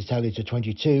takes his tally to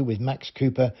 22, with Max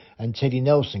Cooper and Teddy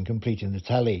Nelson completing the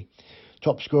tally.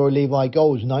 Top scorer Levi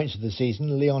Gold's 9th of the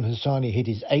season, Leon Hassani hit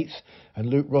his 8th, and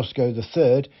Luke Roscoe the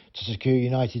 3rd to secure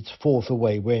United's 4th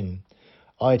away win.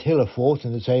 Ide Hill 4th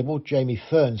in the table, Jamie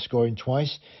Fern scoring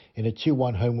twice in a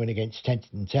 2-1 home win against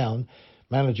Tenterden Town.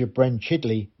 Manager Bren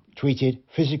Chidley tweeted,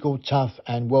 "Physical, tough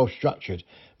and well structured,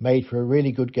 made for a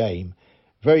really good game.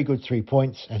 Very good 3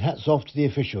 points, and hats off to the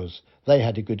officials. They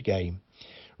had a good game."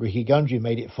 Ricky Gundry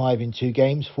made it 5 in 2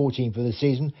 games, 14 for the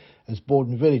season, as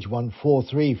Borden Village won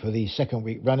 4-3 for the second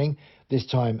week running, this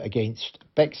time against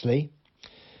Bexley.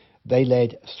 They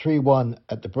led 3-1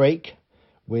 at the break,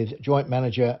 with joint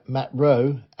manager Matt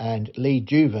Rowe and Lee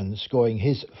Juven scoring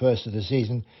his first of the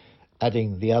season,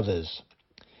 adding the others.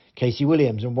 Casey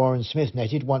Williams and Warren Smith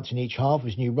netted once in each half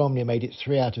as New Romney made it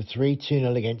 3 out of 3,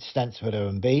 2-0 against Stansford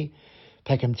OMB.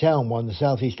 Peckham Town won the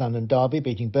South East London Derby,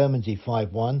 beating Bermondsey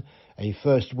 5-1, a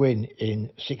first win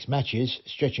in 6 matches,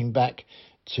 stretching back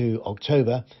to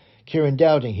October. Kieran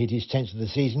Dowding hit his 10th of the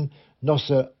season.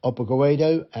 Nossa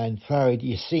Obogoedo and Farid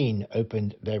Yassin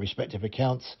opened their respective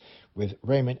accounts, with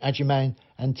Raymond Ajiman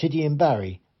and Tidian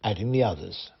Barry adding the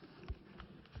others.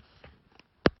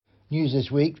 News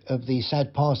this week of the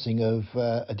sad passing of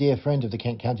a dear friend of the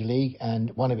Kent County League and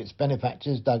one of its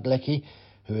benefactors, Doug Leckie,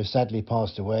 who has sadly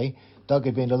passed away. Doug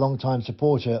had been a long-time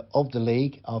supporter of the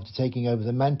league after taking over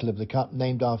the mantle of the cup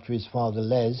named after his father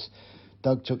Les.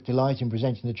 Doug took delight in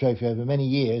presenting the trophy over many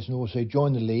years and also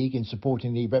joined the league in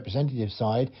supporting the representative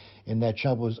side in their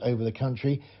travels over the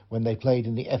country when they played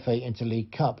in the FA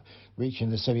Interleague Cup, reaching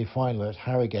the semi-final at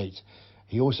Harrogate.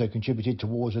 He also contributed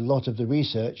towards a lot of the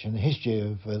research and the history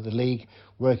of the league,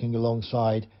 working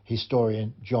alongside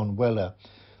historian John Weller.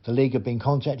 The league have been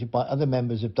contacted by other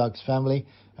members of Doug's family,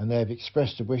 and they have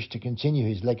expressed a wish to continue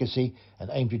his legacy and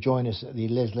aim to join us at the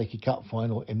Les Leckie Cup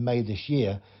final in May this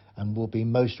year, and will be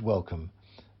most welcome.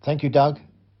 Thank you, Doug.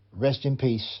 Rest in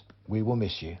peace. We will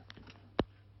miss you.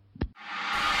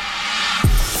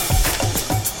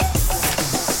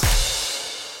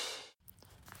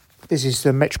 This is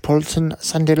the Metropolitan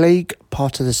Sunday League,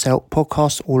 part of the Celt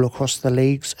podcast, all across the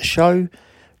league's show,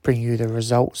 bringing you the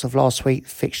results of last week,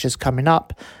 fixtures coming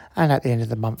up, and at the end of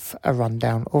the month, a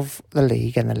rundown of the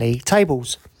league and the league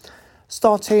tables.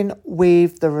 Starting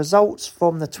with the results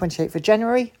from the 28th of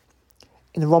January.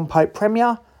 In the Ron Pope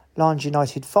Premier, Lions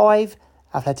United 5,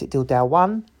 Athletic Dildale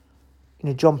 1. In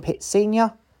the John Pitt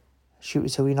Senior,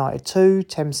 Shooters Hill United 2,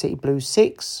 Thames City Blues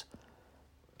 6.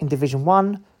 In Division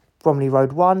 1, Bromley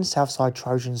Road 1, Southside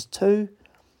Trojans 2,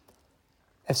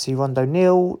 FC Rondo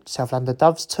 0, South London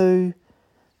Doves 2,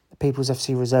 the People's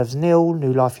FC Reserves 0,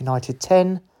 New Life United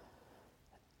 10,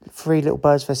 Three Little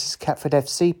Birds versus Catford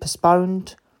FC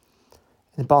postponed.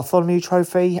 In the Bartholomew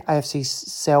Trophy, AFC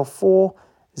Sale 4,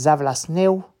 Zavalas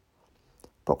 0,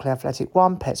 Brockley Athletic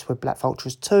 1, Petswood Black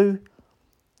Vultures 2,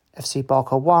 FC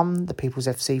Barker 1, the People's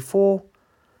FC 4,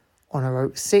 Honour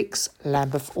Oak 6,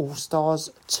 Lambeth All Stars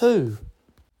 2.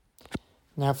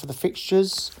 Now for the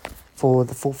fixtures for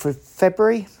the 4th of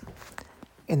February.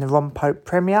 In the Ron Pope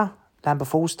Premier,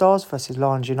 Lambeth All Stars versus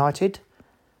Lions United,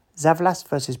 Zavalas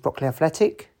versus Brockley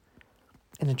Athletic.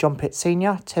 In the John Pitt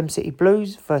Senior, Thames City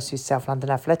Blues versus South London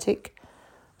Athletic,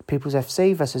 People's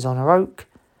FC versus Honour Oak.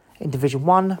 In Division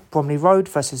 1, Bromley Road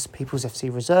versus People's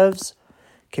FC Reserves,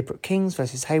 Kidbrooke Kings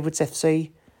versus Haywoods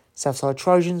FC, Southside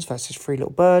Trojans versus Three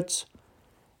Little Birds.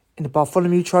 In the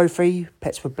Bartholomew Trophy,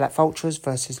 Petswood Black Vultures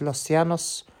versus Los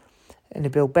Cianos. In the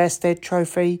Bill Bearstead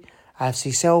Trophy,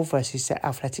 AFC Cell versus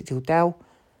Athletic Dildale.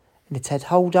 In the Ted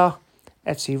Holder,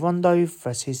 FC Rondo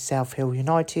versus South Hill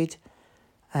United.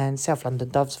 And South London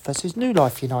Doves versus New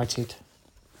Life United.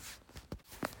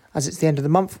 As it's the end of the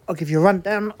month, I'll give you a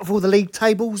rundown of all the league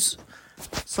tables.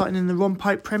 Starting in the Ron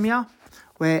Pope Premier,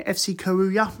 where FC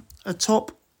Karuya are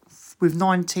top with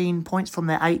 19 points from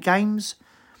their 8 games.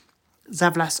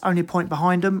 Zavalas only a point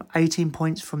behind them, 18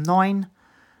 points from 9.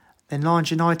 Then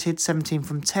Lions United, 17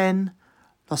 from 10.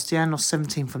 Los Cianos,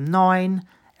 17 from 9.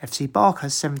 FC Barker,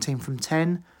 17 from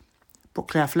 10.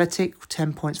 Brockley Athletic,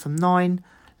 10 points from 9.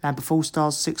 Lambeth All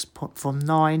Stars, 6 from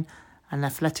 9. And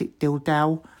Athletic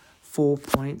Dildale, 4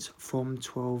 points from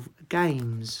 12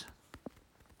 games.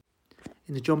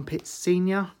 In the John Pitt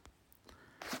Senior,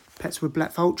 Petswood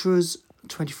Black Vultures,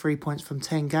 23 points from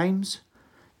 10 games.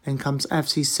 Then comes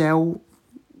AFC Cell.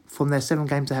 From their 7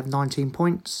 games, they have 19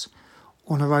 points.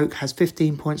 Honour Oak has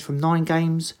 15 points from 9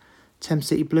 games. Thames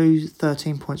City Blues,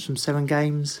 13 points from 7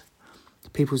 games.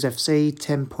 The People's FC,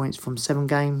 10 points from 7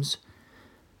 games.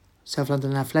 South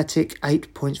London Athletic,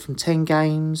 8 points from 10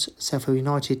 games. South Hill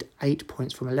United, 8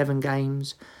 points from 11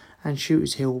 games. And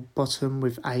Shooters Hill bottom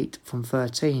with 8 from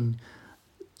 13.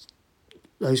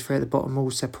 Those 3 at the bottom all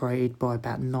separated by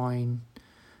about 9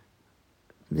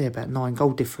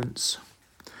 goal difference.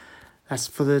 That's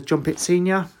for the John Pitt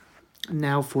Senior.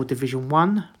 Now for Division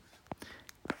 1.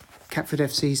 Catford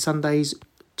FC Sundays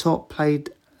top, played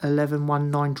 11,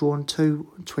 1, 9 drawn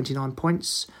 2, 29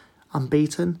 points,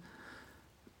 unbeaten.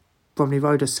 Bromley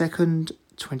Road are second,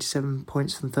 27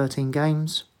 points from 13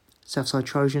 games. Southside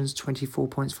Trojans, 24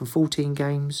 points from 14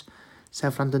 games.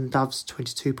 South London Doves,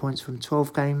 22 points from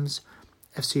 12 games.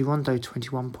 FC Rondo,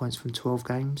 21 points from 12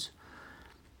 games.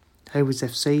 Haywoods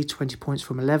FC, 20 points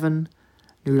from 11.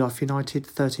 New Life United,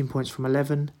 13 points from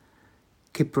 11.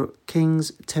 Kidbrooke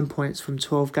Kings, 10 points from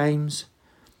 12 games.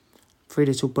 Three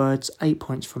Little Birds, 8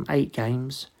 points from 8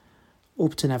 games.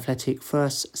 Orpington Athletic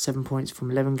first, 7 points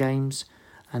from 11 games.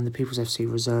 And the People's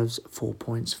FC Reserves, 4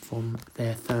 points from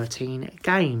their 13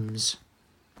 games.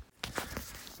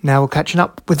 Now we're catching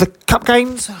up with the cup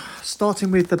games,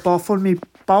 starting with the Bartholomew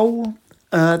Bowl.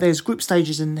 There's group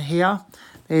stages in here.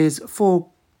 There's 4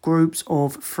 groups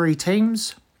of 3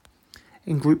 teams.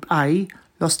 In Group A,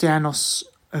 Los Llanos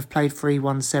have played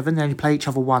 3-1-7. They only play each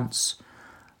other once.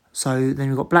 So then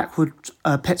we've got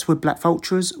Pettswood Black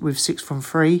Vultures with 6 from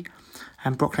 3,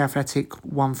 and Brockley Athletic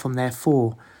 1 from their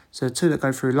 4. So the 2 that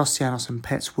go through, Los Llanos and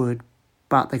Pettswood,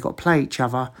 but they've got to play each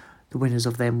other. The winners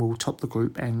of them will top the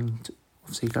group and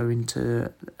obviously go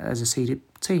into as a seeded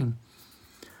team.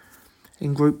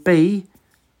 In Group B,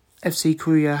 FC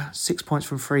Courier 6 points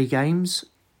from 3 games.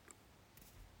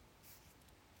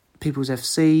 People's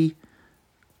FC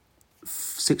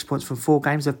 6 points from 4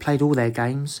 games. They've played all their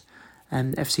games.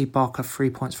 And FC Barker 3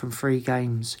 points from 3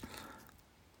 games.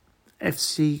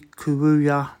 FC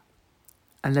Courier,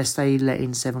 unless they let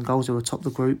in 7 goals, they will top the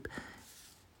group.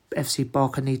 FC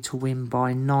Barker need to win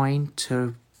by 9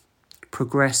 to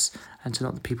progress and to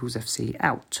knock the People's FC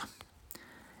out.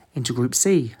 Into Group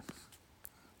C.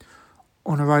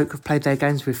 Honor Oak have played their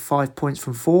games with 5 points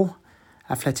from 4.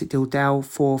 Athletic Dildal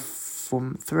 4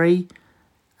 from 3.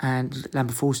 And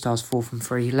Lambeth All Stars 4 from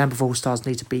 3. Lambeth All Stars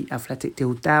need to beat Athletic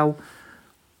Dildal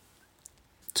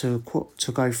to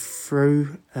go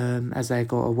through, as they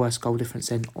got a worse goal difference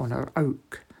than Honor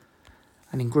Oak.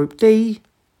 And in Group D,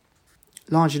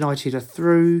 Lions United are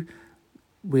through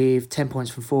with 10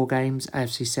 points from 4 games.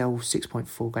 AFC Cell 6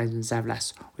 points from 4 games, and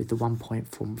Zavlas with the 1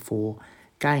 point from 4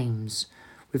 games.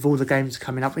 With all the games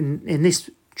coming up in this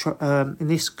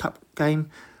cup game,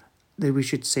 we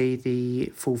should see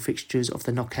the full fixtures of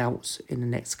the knockouts in the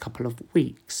next couple of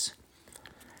weeks.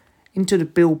 Into the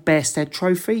Bill Bairstead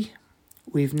Trophy,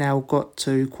 we've now got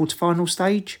to quarter-final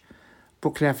stage.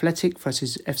 Brockley Athletic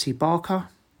versus FC Barker.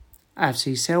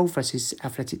 AFC Cell versus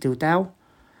Athletic Dildal.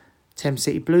 Thames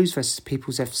City Blues versus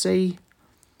People's FC.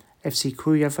 FC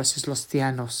Courier versus Los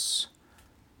Llanos.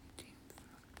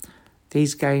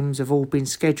 These games have all been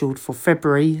scheduled for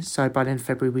February, so by the end of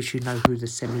February we should know who the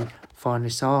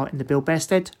semi-finalists are in the Bill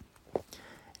Bairstead.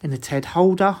 In the Ted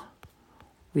Holder,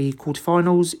 the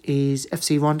quarterfinals is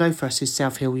FC Rondo versus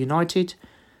South Hill United,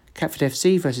 Catford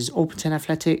FC versus Alperton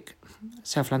Athletic,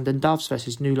 South London Doves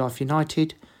versus New Life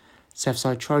United,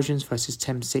 Southside Trojans versus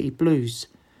Thames City Blues.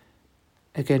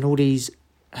 Again, all these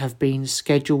have been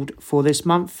scheduled for this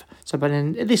month, so by the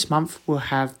end of this month we'll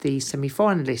have the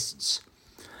semi-finalists.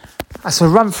 That's a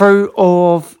run through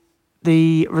of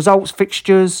the results,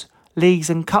 fixtures, leagues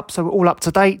and cups, so we're all up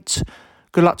to date.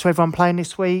 Good luck to everyone playing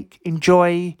this week.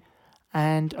 Enjoy,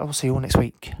 and I'll see you all next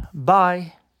week.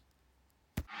 Bye.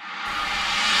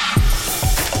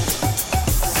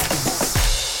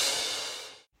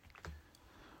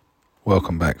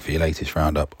 Welcome back for your latest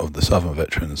roundup of the Southern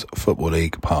Veterans Football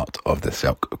League, part of the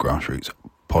Selk Grassroots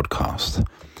podcast.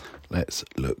 Let's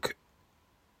look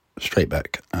straight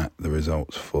back at the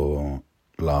results for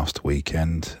last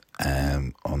weekend.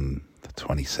 On the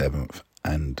 27th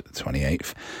and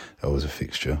 28th, there was a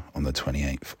fixture on the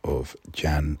 28th of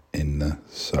Jan in the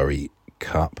Surrey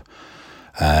Cup.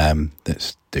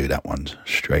 Let's do that one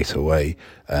straight away.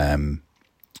 In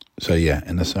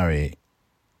the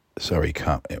Surrey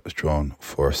Cup, it was drawn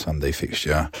for a Sunday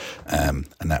fixture, and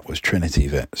that was Trinity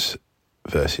Vets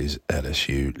versus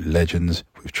LSU Legends,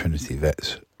 with Trinity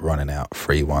Vets running out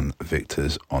 3-1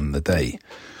 victors on the day.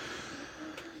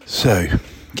 So,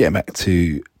 getting back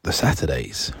to the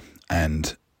Saturdays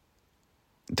and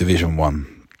Division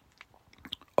 1,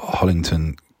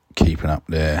 Hollington keeping up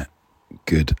their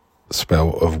good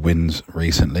spell of wins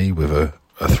recently with a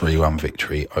 3-1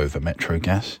 victory over Metro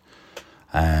Gas.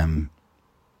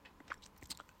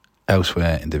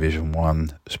 Elsewhere in Division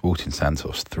 1, Sporting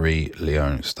Santos 3,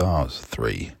 Leone Stars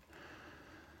 3.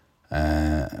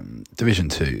 Division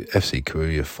 2, FC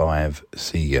Courier 5,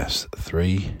 CS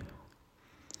 3.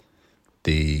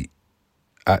 The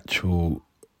actual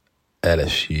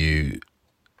LSU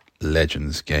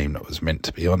Legends game that was meant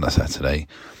to be on the Saturday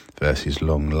versus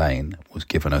Long Lane was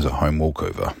given as a home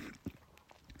walkover.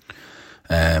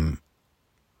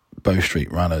 Bow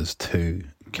Street Runners 2,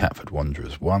 Catford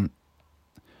Wanderers 1.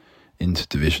 Into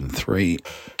Division 3,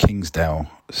 Kingsdale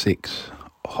 6,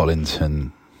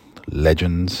 Hollington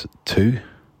Legends 2,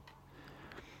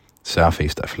 South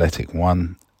East Athletic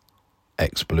 1,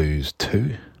 Ex-Blues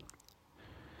 2.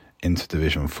 Into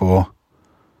Division 4,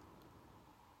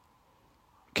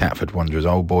 Catford Wanderers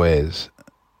Old Boys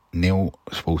 0,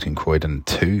 Sporting Croydon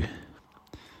 2,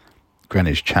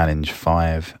 Greenwich Challenge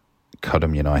 5,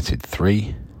 Cudham United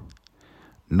 3,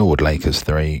 Nord Lakers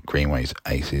 3, Greenways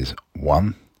Aces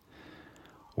 1,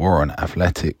 Warren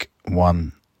Athletic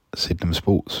 1, Sydenham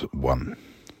Sports 1.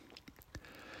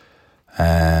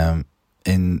 In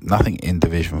Nothing in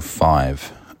Division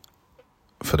 5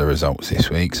 for the results this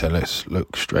week. So let's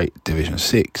look straight. Division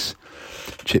 6,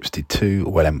 Chipstead 2,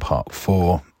 Welland Park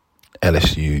 4,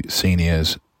 LSU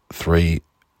Seniors 3,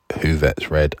 Huvets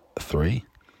Red 3,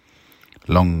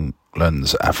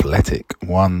 Longlands Athletic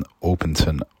 1,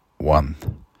 Orpington 1.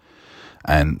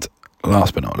 And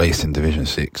last but not least, in Division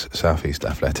 6, South East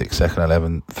Athletic 2nd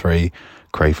 11 3,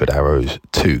 Crayford Arrows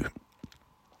 2.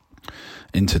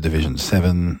 Into Division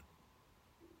 7,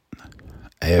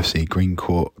 AFC Green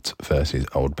Court versus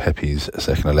Old Peppies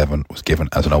 2nd 11 was given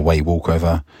as an away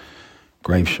walkover.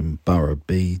 Gravesham Borough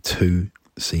B 2,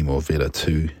 Seymour Villa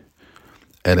 2,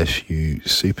 LSU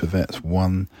Super Vets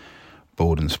 1,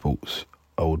 Borden Sports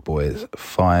Old Boys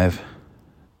 5,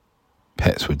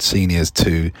 Petswood Seniors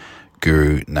 2,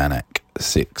 Guru Nanak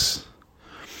 6,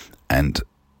 and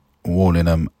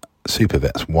Warlingham Super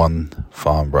Vets 1,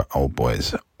 Farnborough Old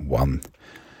Boys 1.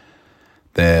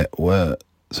 There were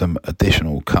some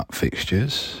additional cup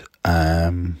fixtures.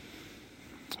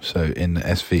 So in the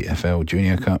SVFL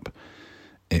Junior Cup,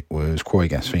 it was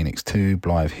Croydgas Phoenix 2,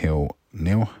 Blythe Hill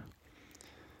 0.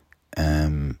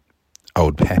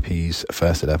 Old Peppies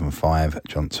 1st 11 5,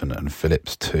 Johnson and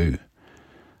Phillips 2.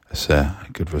 That's a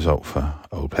good result for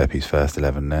Old Peppies 1st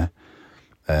 11 there.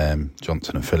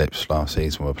 Johnson and Phillips last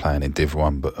season were playing in Div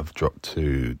 1 but have dropped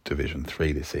to Division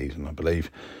 3 this season, I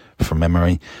believe, from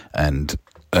memory. And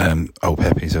Old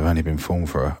Peppies have only been formed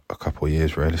for a couple of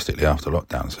years realistically after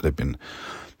lockdown, so they've been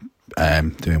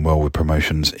doing well with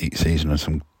promotions each season and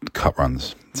some cup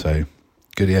runs. So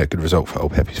good result for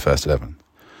Old Peppies 1st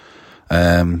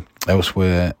 11.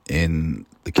 Elsewhere in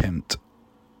the Kent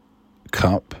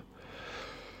Cup,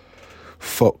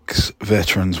 Fox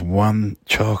Veterans 1,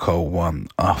 Charcoal 1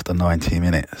 after 90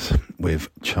 minutes, with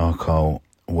Charcoal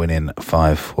winning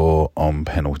 5-4 on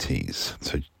penalties.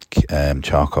 So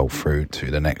Charcoal through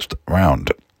to the next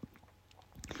round.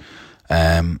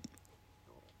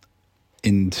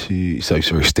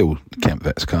 Still Kent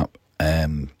Vets Cup.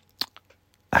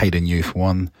 Hayden Youth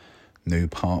 1, New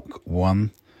Park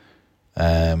 1,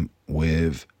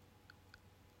 with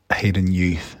Hayden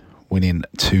Youth winning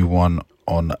 2-1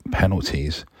 on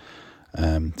penalties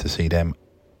to see them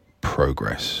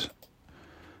progress.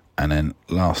 And then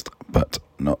last but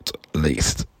not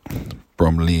least,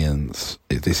 Bromleyans.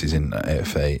 This is in the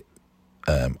AFA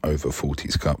over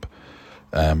 40s Cup.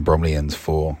 Bromleyans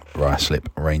 4, Ruislip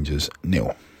Rangers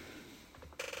 0.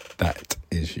 That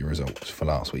is your results for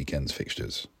last weekend's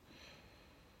fixtures.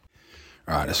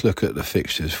 Alright, let's look at the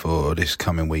fixtures for this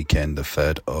coming weekend, the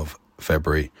 3rd of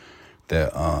February.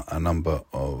 There are a number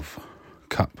of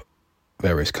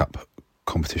various cup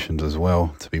competitions as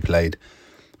well to be played,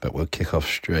 but we'll kick off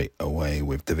straight away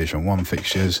with Division 1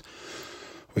 fixtures,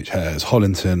 which has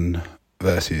Hollington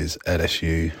versus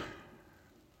LSU,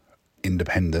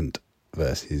 Independent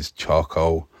versus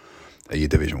Charcoal. Are your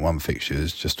Division 1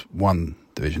 fixtures. Just one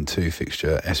Division 2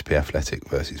 fixture, SP Athletic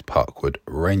versus Parkwood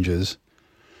Rangers.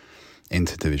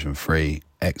 Into Division 3,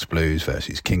 X Blues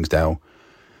versus Kingsdale,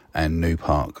 and New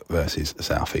Park versus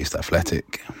South East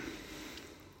Athletic.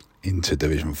 Into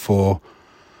Division 4,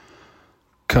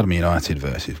 Academy United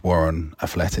versus Warren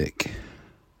Athletic,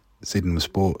 Sydenham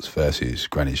Sports versus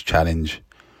Greenwich Challenge.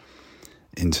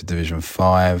 Into Division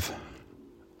 5,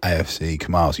 AFC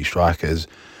Camarley Strikers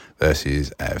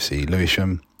versus AFC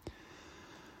Lewisham,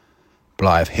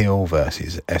 Blythe Hill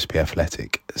versus SP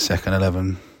Athletic 2nd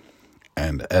 11,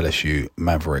 and LSU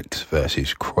Mavericks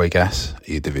versus Croydgas,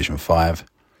 Division 5.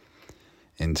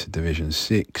 Into Division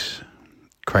 6,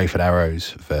 Crayford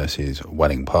Arrows versus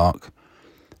Welling Park,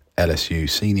 LSU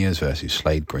Seniors versus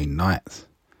Slade Green Knights,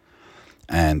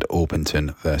 and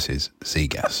Orpington versus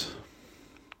Seagas.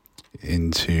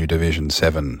 Into Division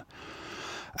 7,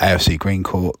 AFC Green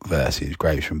Court versus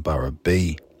Gravesham Borough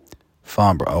B,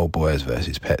 Farnborough Old Boys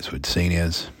versus Petswood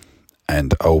Seniors,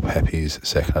 and Old Peppies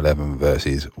 2nd 11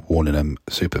 versus Warningham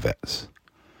Super Vets.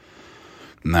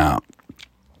 Now,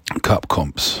 cup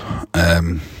comps.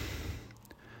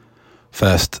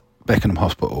 First, Beckenham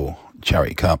Hospital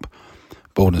Charity Cup,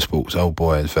 Borden Sports Old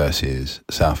Boys versus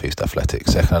South East Athletic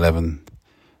 2nd 11,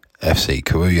 FC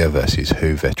Karuya versus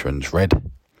Who Veterans Red,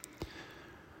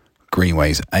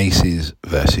 Greenways Aces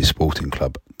versus Sporting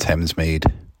Club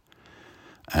Thamesmead,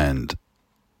 and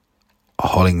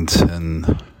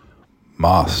Hollington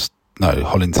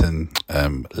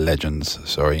Legends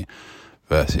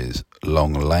versus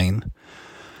Long Lane,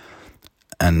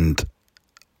 and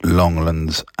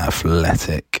Longlands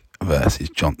Athletic versus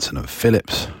Johnson and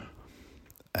Phillips,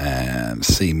 and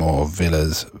Seymour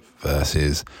Villas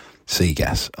versus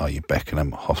Seagas are your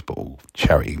Beckenham Hospital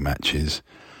charity matches.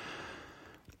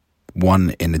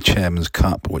 One in the Chairman's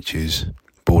Cup, which is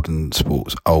Borden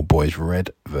Sports Old Boys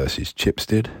Red versus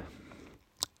Chipstead.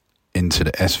 Into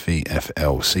the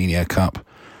SVFL Senior Cup,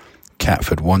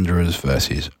 Catford Wanderers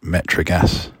versus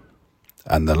Metrogas.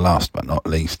 And the last but not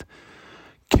least,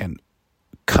 Kent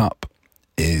Cup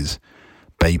is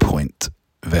Bay Point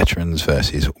Veterans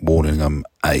versus Warningham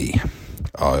A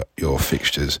are your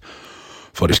fixtures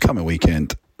for this coming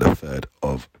weekend, the 3rd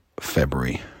of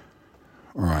February.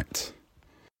 Right,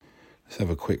 let's have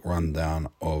a quick rundown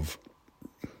of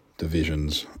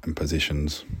divisions and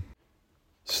positions.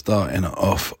 Starting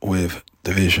off with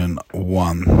Division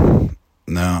 1.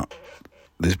 Now,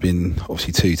 there's been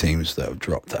obviously 2 teams that have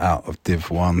dropped out of Div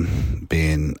 1,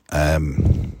 being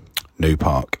New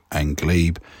Park and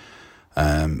Glebe.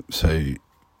 So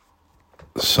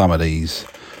some of these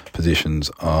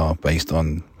positions are based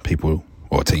on people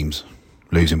or teams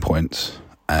losing points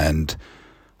and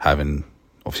having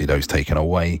obviously those taken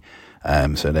away,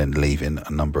 so then leaving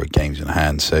a number of games in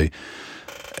hand. So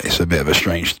it's a bit of a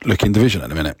strange looking division at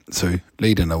the minute. So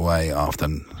leading the way after,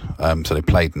 so they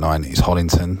played 9 is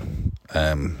Hollington.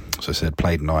 So I said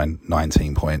played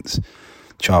 19 points.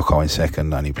 Charcoal in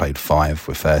second, only played 5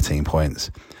 with 13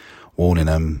 points.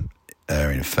 Warningham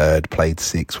in third, played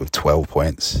 6 with 12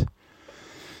 points.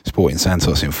 Sporting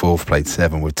Santos in fourth, played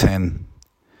 7 with 10.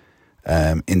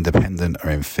 Independent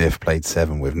are in fifth, played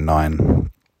 7 with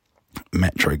 9.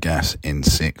 Metro Gas in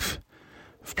sixth,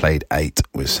 played 8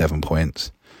 with 7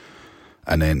 points.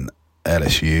 And then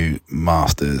LSU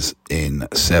Masters in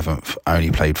seventh, only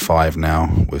played 5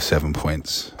 now with 7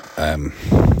 points.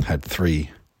 Had 3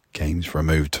 games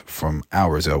removed from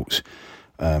our results,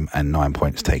 and 9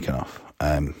 points taken off.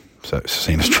 So it's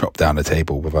seen us drop down the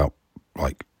table without,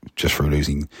 just through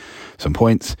losing some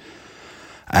points.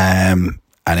 And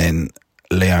then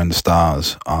Leon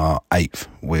Stars are 8th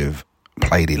with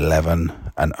played 11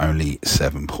 and only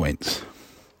 7 points.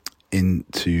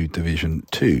 Into Division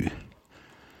 2.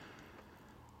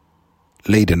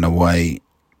 Leading the way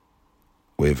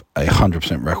with a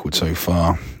 100% record so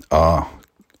far are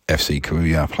FC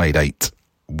Korea, played 8,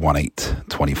 won 8,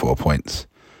 24 points.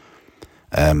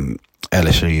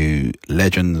 LSU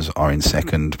Legends are in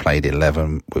second, played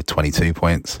 11 with 22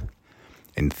 points.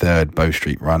 In third, Bow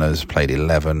Street Runners, played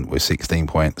 11 with 16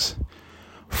 points.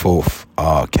 Fourth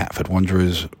are Catford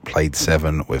Wanderers, played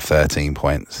 7 with 13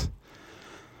 points.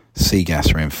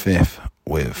 Seagas are in fifth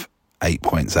with 8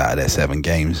 points out of their 7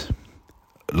 games.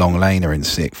 Long Lane are in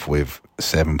 6th with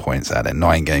 7 points out of their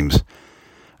 9 games.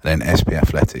 And then SP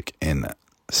Athletic in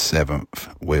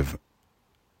 7th with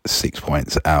 6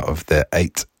 points out of their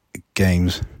 8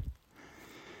 games.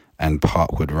 And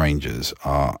Parkwood Rangers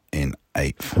are in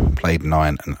 8th, played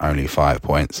 9 and only 5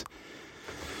 points.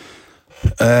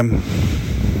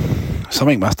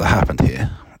 Something must have happened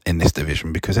here in this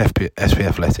division, because SP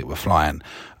Athletic were flying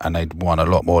and they'd won a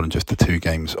lot more than just the 2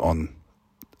 games on,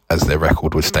 as their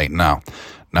record would state now.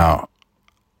 Now,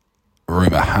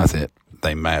 rumour has it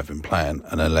they may have been playing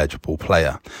an eligible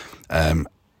player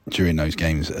during those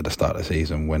games at the start of the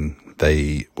season when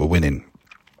they were winning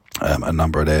a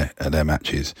number of their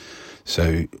matches.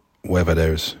 So whether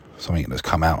there's something that's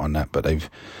come out on that, but they've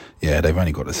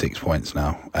only got the 6 points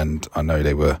now, and I know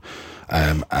they were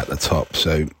at the top,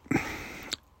 so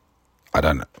I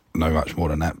don't know much more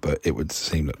than that, but it would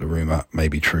seem that the rumour may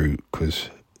be true, because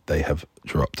they have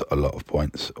dropped a lot of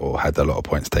points or had a lot of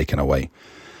points taken away.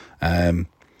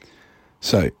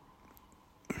 So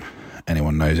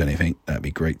anyone knows anything, that'd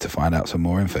be great to find out some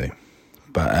more info.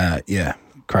 But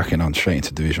cracking on straight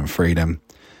into Division 3 then.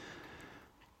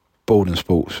 Borden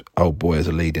Sports Old Boys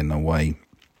are leading the way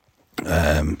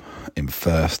in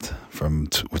first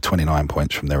with 29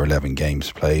 points from their 11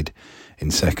 games played. In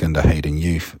second are Hayden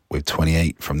Youth with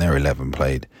 28 from their 11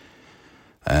 played.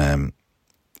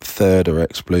 Third are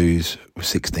Ex Blues with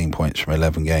 16 points from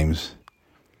 11 games.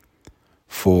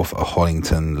 Fourth are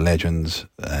Hollington Legends,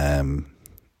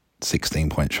 16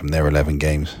 points from their 11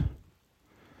 games.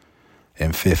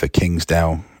 In fifth are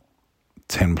Kingsdale,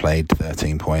 10 played,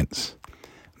 13 points.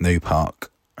 New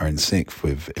Park are in sixth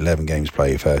with 11 games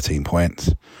played, 13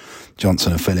 points.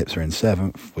 Johnson and Phillips are in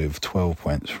seventh with 12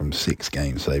 points from 6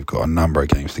 games. So they've got a number of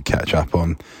games to catch up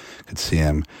on. Could see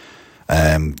them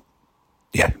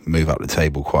move up the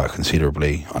table quite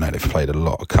considerably. I know they've played a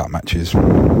lot of cup matches.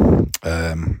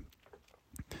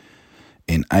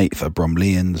 In 8th are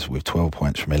Bromleyans with 12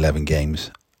 points from 11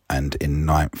 games. And in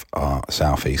 9th are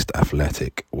South East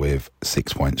Athletic with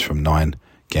 6 points from 9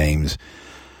 games.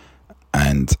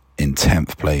 And in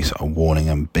 10th place are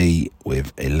Warningham B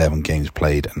with 11 games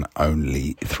played and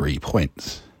only 3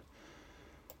 points.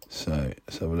 So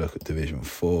let's have a look at Division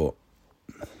 4.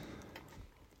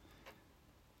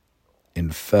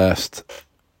 In first,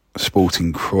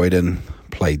 Sporting Croydon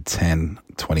played 10,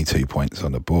 22 points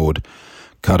on the board.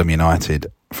 Cudham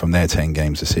United, from their 10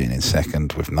 games, are sitting in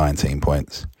second with 19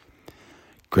 points.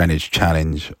 Greenwich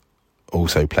Challenge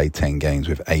also played 10 games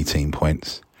with 18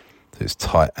 points. So it's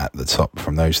tight at the top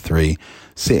from those three.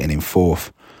 Sitting in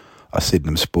fourth are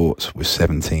Sydenham Sports with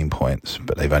 17 points,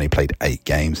 but they've only played 8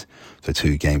 games, so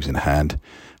 2 games in hand.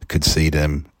 Could see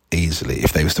them easily,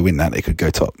 if they was to win that, they could go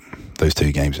top, those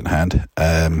 2 games in hand.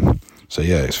 So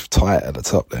yeah, it's tight at the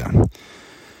top there.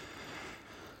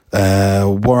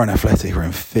 Warren Athletic are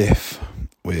in 5th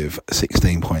with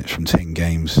 16 points from 10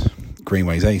 games.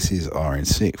 Greenways Aces are in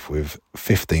 6th with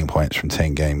 15 points from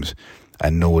 10 games.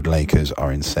 And Nord Lakers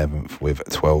are in 7th with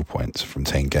 12 points from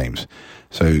 10 games.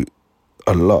 So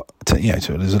so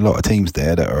there's a lot of teams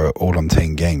there that are all on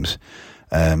 10 games.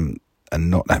 And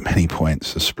not that many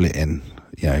points are split in,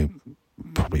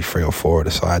 probably 3 or 4 of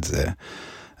the sides there.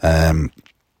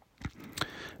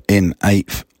 In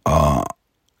 8th are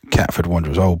Catford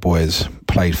Wanderers Old Boys,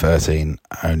 played 13,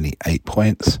 only 8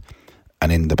 points.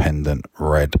 And Independent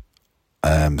Red,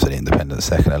 so the Independent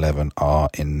second 11 are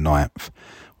in 9th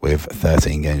with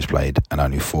 13 games played and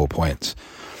only 4 points.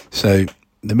 So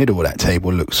the middle of that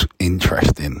table looks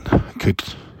interesting. Could,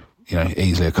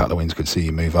 easily a couple of wins could see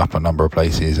you move up a number of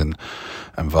places and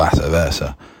vice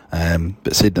versa.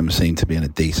 But Sydenham seem to be in a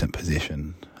decent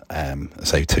position.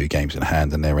 Say 2 games in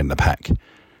hand and they're in the pack,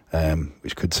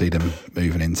 which could see them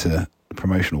moving into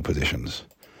promotional positions.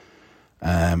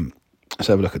 Let's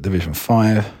have a look at Division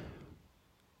 5.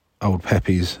 Old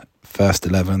Peppies, first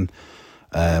 11,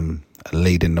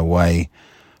 leading the way,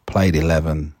 played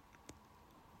 11,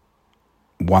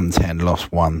 won 10,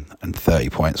 lost 1, and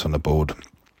 30 points on the board.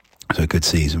 So a good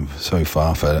season so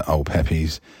far for Old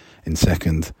Peppies. In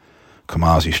second,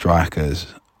 Kamazi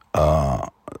Strikers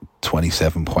are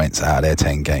 27 points out of their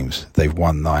 10 games. They've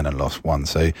won 9 and lost 1.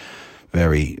 So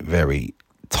very, very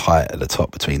tight at the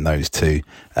top between those two.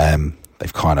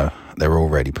 They're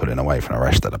already pulling away from the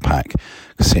rest of the pack.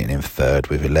 Sitting in third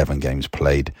with 11 games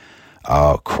played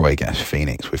are Croygas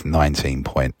Phoenix with 19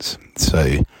 points.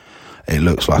 So it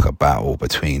looks like a battle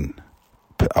between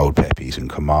Old Peppies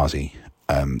and Kamazi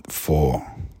for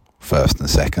first and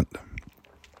second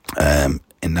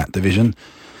in that division.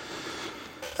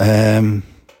 Don't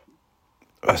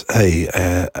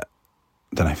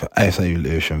know, for ASA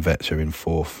Lewisham Vets are in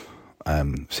 4th,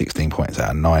 16 points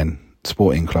out of 9.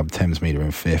 Sporting Club Thamesmead are in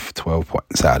 5th, 12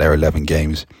 points out of their 11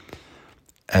 games.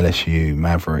 LSU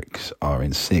Mavericks are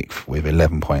in 6th with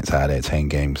 11 points out of their 10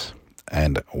 games.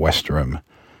 And Westerham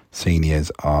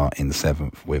Seniors are in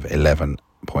 7th with 11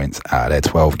 points out of their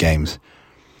 12 games.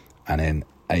 And then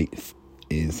 8th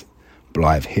is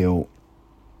Blythe Hill,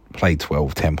 played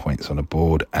 12, 10 points on the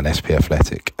board. And SP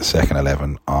Athletic, second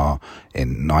 11, are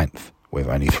in 9th with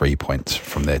only 3 points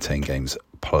from their 10 games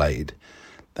played.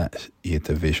 That's your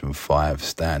Division 5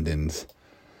 standings.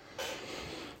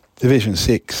 Division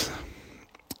 6,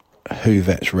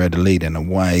 Huvets Red leading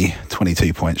away,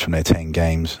 22 points from their 10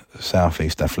 games. South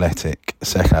East Athletic,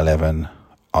 second 11,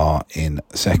 are in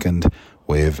second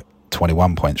with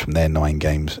 21 points from their 9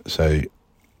 games. So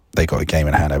they got a game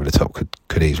in hand over the top,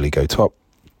 could easily go top.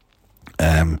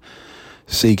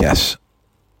 Seagas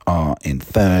are in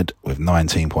third with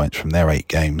 19 points from their 8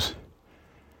 games.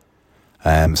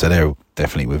 So they're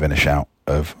definitely within a shout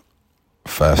of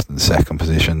first and second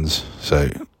positions. So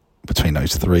between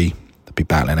those 3, they'll be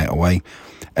battling it away.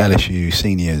 LSU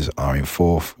Seniors are in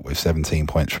 4th with 17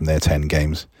 points from their 10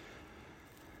 games.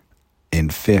 In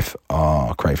 5th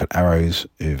are Crayford Arrows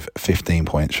with 15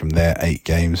 points from their 8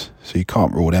 games. So you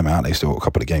can't rule them out. They've still got a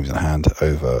couple of games in hand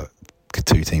over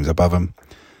 2 teams above them.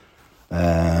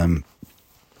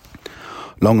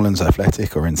 Longlands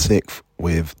Athletic are in 6th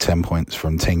with 10 points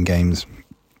from 10 games.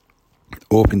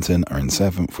 Orpington are in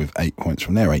 7th with 8 points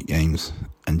from their 8 games.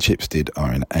 And Chipstead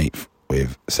are in 8th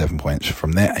with 7 points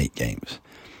from their 8 games.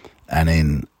 And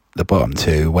in the bottom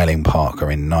 2, Welling Park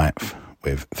are in 9th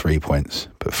with 3 points,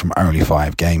 but from only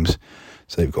 5 games.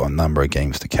 So they've got a number of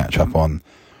games to catch up on.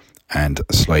 And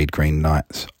Slade Green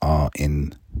Knights are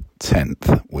in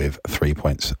 10th with 3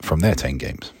 points from their 10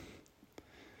 games.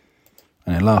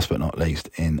 And then last but not least,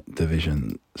 in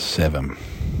Division 7,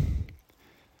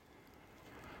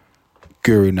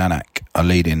 Guru Nanak are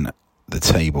leading the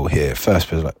table here. First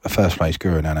place,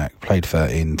 Guru Nanak, played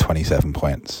 13, 27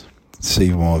 points.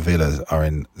 Seymour Villas are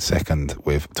in second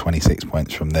with 26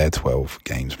 points from their 12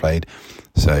 games played.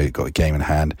 So got a game in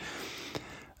hand.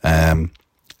 And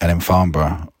then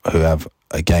Farnborough, who have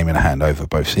a game in hand over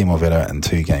both Seymour Villa and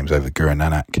 2 games over Guru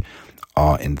Nanak,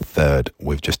 are in third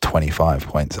with just 25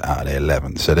 points out of their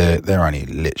 11. So they're only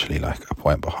literally like a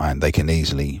point behind. They can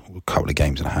easily, a couple of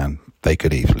games in hand, they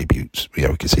could easily be,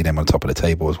 we can see them on top of the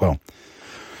table as well.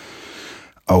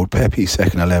 Old Peppy,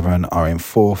 second 11, are in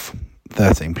fourth,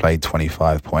 13 played,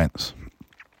 25 points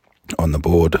on the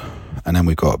board. And then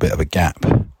we've got a bit of a gap.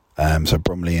 So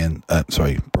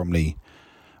Bromley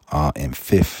are in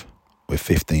fifth with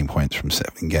 15 points from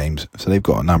 7 games. So they've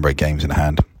got a number of games in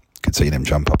hand. Could see them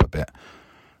jump up a bit.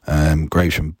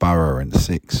 Gravesham Borough are in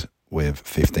sixth with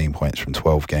 15 points from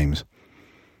 12 games.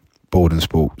 Borden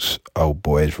Sports Old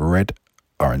Boys Red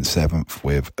are in seventh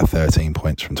with 13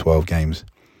 points from 12 games.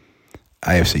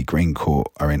 AFC Green Court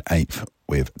are in eighth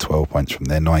with 12 points from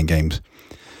their 9 games.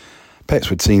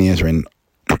 Petswood Seniors are in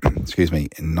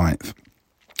in ninth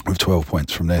with 12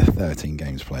 points from their 13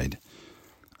 games played.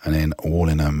 And then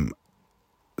Wallingham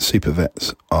Super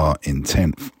Vets are in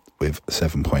 10th with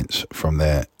 7 points from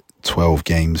their 12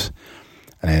 games.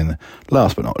 And then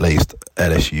last but not least,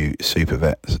 LSU Super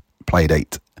Vets played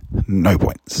 8, no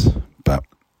points, but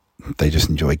they just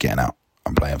enjoy getting out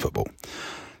and playing football.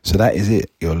 So that is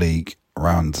it. Your league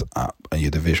rounds up and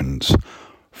your divisions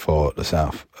for the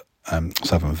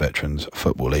Southern Veterans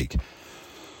Football League.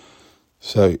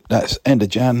 So that's end of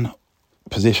Jan,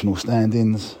 positional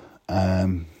standings.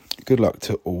 Good luck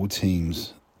to all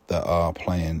teams that are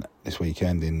playing this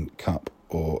weekend in cup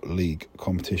or league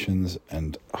competitions,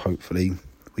 and hopefully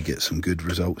we get some good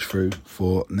results through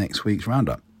for next week's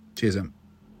roundup. Cheers, then.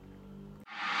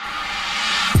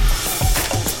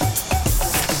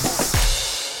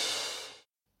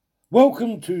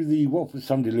 Welcome to the Watford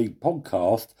Sunday League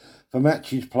podcast for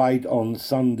matches played on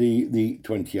Sunday the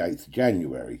 28th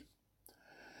January.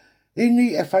 In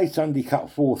the FA Sunday Cup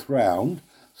fourth round,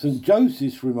 St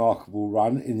Joseph's remarkable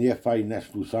run in the FA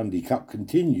National Sunday Cup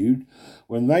continued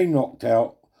when they knocked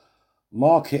out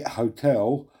Market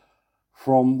Hotel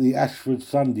from the Ashford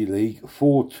Sunday League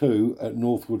 4-2 at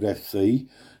Northwood FC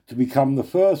to become the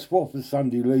first Watford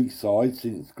Sunday League side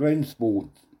since Glen Sport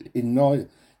in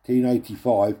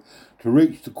 1985 to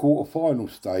reach the quarter-final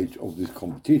stage of this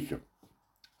competition.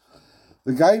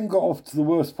 The game got off to the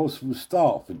worst possible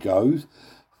start for Joes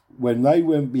when they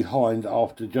went behind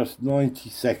after just 90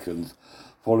 seconds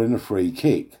following a free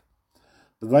kick.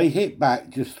 But they hit back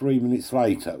just 3 minutes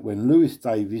later when Lewis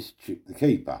Davis chipped the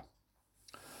keeper.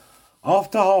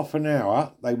 After half an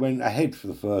hour, they went ahead for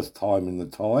the first time in the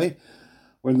tie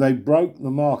when they broke the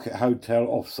Market Hotel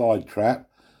offside trap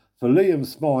for Liam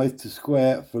Smythe to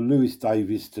square for Lewis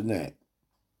Davis to net.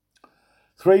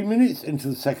 3 minutes into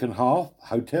the second half,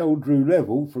 Hotel drew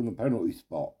level from the penalty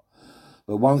spot.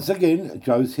 But once again,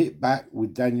 Joes hit back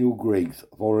with Daniel Griggs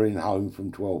following home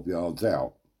from 12 yards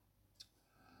out.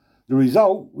 The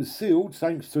result was sealed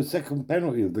thanks to a second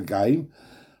penalty of the game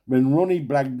when Ronnie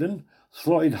Blagden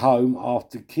slotted home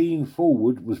after Keane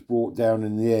forward was brought down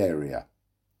in the area.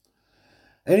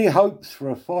 Any hopes for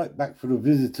a fight back for the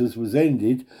visitors was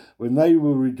ended when they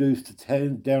were reduced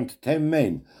down to 10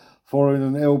 men following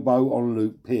an elbow on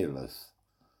Luke Peerless.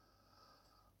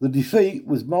 The defeat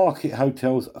was Market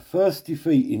Hotel's first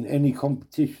defeat in any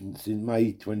competition since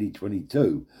May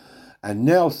 2022 and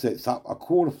now sets up a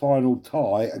quarter-final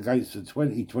tie against the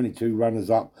 2022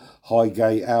 runners-up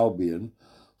Highgate Albion,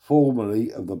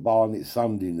 formerly of the Barnet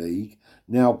Sunday League,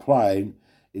 now playing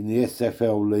in the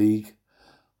SFL League,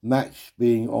 match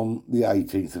being on the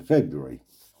 18th of February.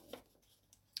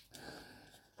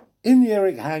 In the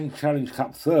Eric Hand Challenge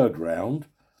Cup third round,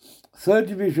 Third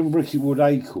Division Bricketwood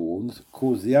Acorns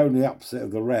caused the only upset of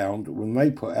the round when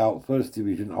they put out First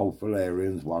Division Old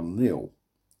Valerians 1-0.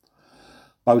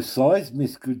 Both sides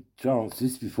missed good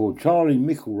chances before Charlie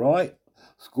Micklewright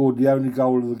scored the only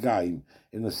goal of the game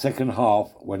in the second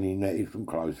half when he netted from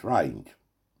close range.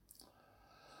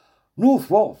 North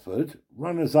Watford,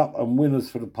 runners-up and winners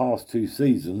for the past 2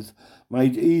 seasons,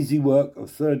 made easy work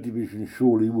of Third Division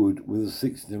Shawley Wood with a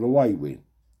 6-0 away win.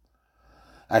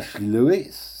 Ashley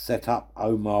Lewis set up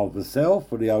Omar Vassell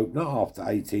for the opener after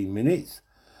 18 minutes,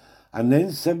 and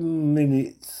then 7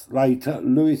 minutes later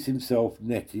Lewis himself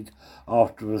netted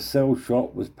after a Vassell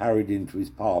shot was parried into his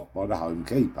path by the home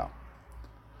keeper.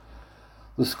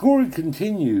 The scoring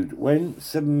continued when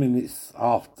 7 minutes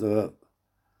after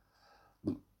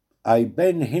a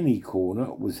Ben Hinney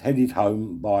corner was headed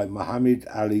home by Mohammed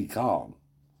Ali Khan.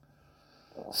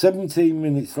 17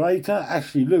 minutes later,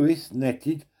 Ashley Lewis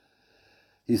netted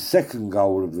his second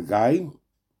goal of the game,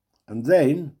 and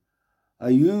then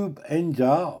Ayub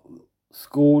Enjar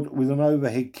scored with an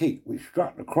overhead kick which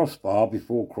struck the crossbar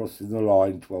before crossing the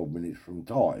line 12 minutes from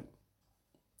time.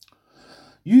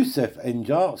 Youssef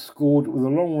Enjar scored with a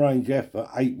long-range effort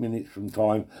 8 minutes from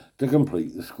time to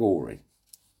complete the scoring.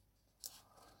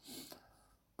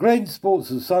 Glen Sports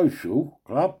and Social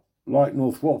Club, like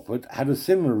North Watford, had a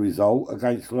similar result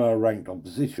against lower-ranked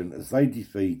opposition as they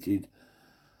defeated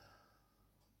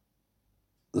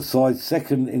the side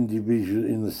second in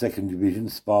the second division,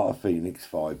 Sparta Phoenix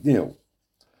 5-0.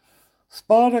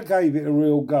 Sparta gave it a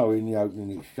real go in the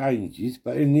opening exchanges,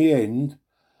 but in the end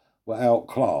were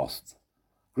outclassed.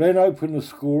 Glen opened the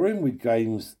scoring with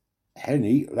James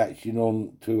Henney latching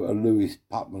on to a Lewis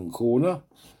Putman corner.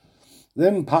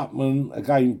 Then Putman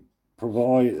again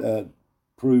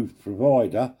proved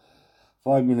provider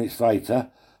 5 minutes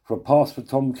later for a pass for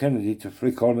Tom Kennedy to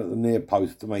flick on at the near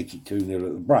post to make it 2-0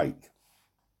 at the break.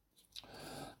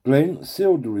 Glen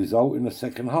sealed the result in the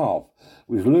second half,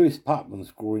 with Lewis Putman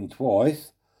scoring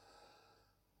twice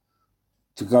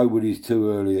to go with his 2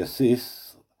 early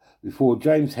assists before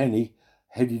James Henney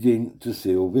headed in to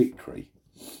seal victory.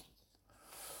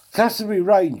 Castleby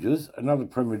Rangers, another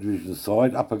Premier Division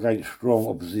side up against strong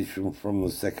opposition from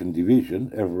the second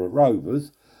division, Everett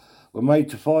Rovers, were made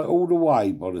to fight all the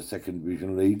way by the second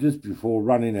division leaders before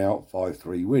running out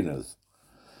 5-3 winners.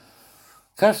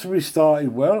 Castleby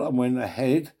started well and went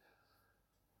ahead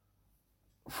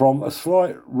from a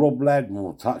slight Rob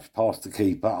Ladmore touch past the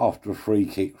keeper after a free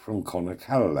kick from Connor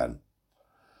Callahan.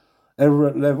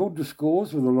 Everett levelled the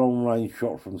scores with a long-range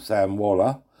shot from Sam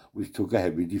Waller, which took a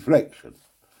heavy deflection.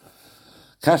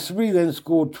 Castleby then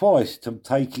scored twice to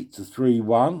take it to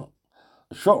 3-1,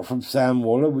 a shot from Sam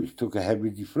Waller, which took a heavy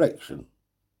deflection.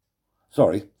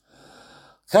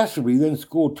 Castleby then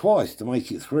scored twice to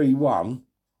make it 3-1,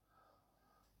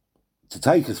 to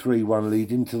take a 3-1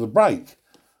 lead into the break.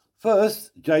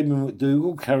 First, Jamie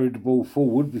McDougall carried the ball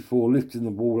forward before lifting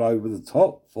the ball over the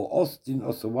top for Austin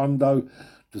Osawando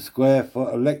to square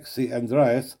for Alexi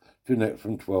Andreas to net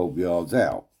from 12 yards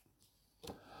out.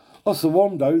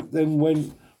 Osawando then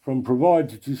went from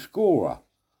provider to scorer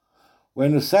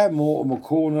when a Sam Mortimer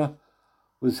corner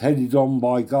was headed on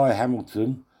by Guy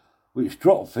Hamilton, which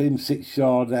dropped for him 6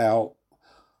 yards out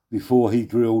before he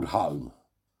drilled home.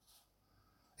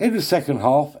 In the second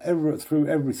half, Everett threw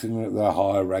everything at their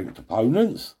higher-ranked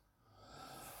opponents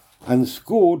and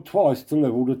scored twice to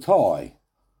level the tie.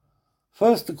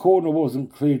 First, the corner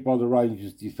wasn't cleared by the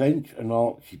Rangers' defence and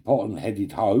Archie Potton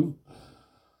headed home.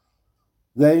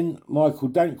 Then Michael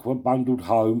Dankwa bundled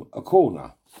home a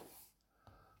corner.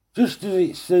 Just as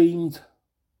it seemed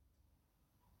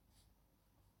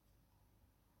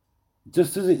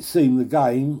the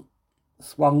game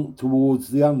swung towards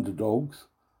the underdogs,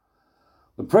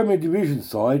 the Premier Division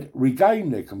side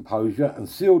regained their composure and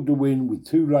sealed the win with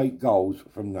 2 late goals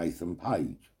from Nathan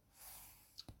Page.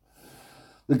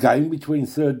 The game between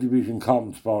 3rd Division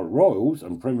Carlton Sparta Royals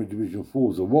and Premier Division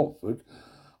Forza Watford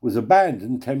was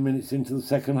abandoned 10 minutes into the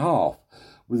second half,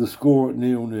 with a score at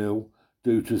 0-0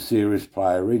 due to serious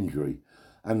player injury,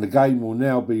 and the game will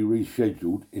now be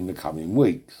rescheduled in the coming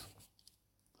weeks.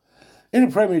 In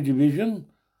the Premier Division,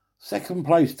 second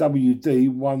place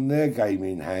WD won their game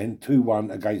in hand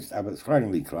 2-1 against Abbots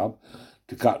Langley Club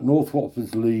to cut North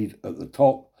Watford's lead at the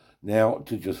top now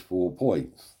to just 4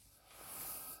 points.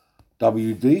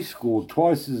 WD scored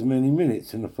twice as many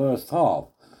minutes in the first half,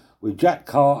 with Jack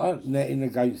Carter netting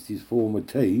against his former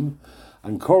team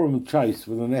and Coram Chase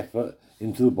with an effort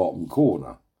into the bottom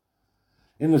corner.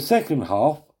 In the second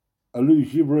half, Alou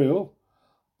Gibril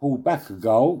pulled back a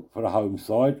goal for the home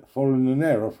side following an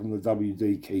error from the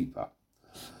WD keeper.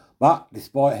 But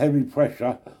despite heavy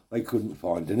pressure, they couldn't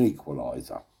find an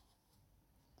equaliser.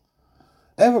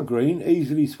 Evergreen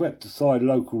easily swept aside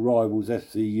local rivals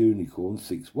FC Unicorn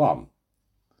 6-1.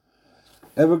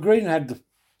 Evergreen had the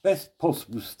best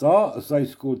possible start as they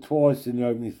scored twice in the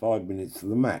opening 5 minutes of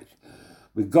the match,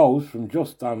 with goals from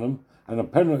Josh Dunham and a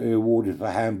penalty awarded for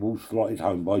handball slotted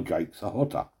home by Jake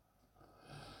Sahota.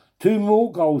 2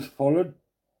 more goals followed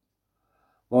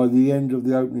by the end of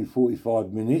the opening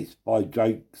 45 minutes by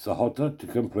Jake Sahota to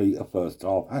complete a first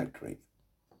half hat-trick.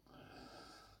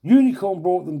 Unicorn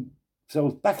brought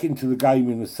themselves back into the game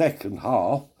in the second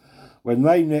half when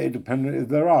they netted a penalty of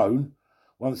their own,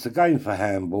 once again for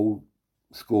handball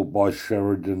scored by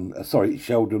Sheldon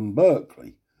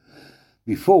Berkeley,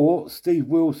 before Steve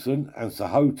Wilson and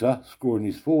Sahota, scoring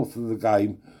his 4th of the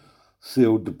game,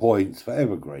 sealed the points for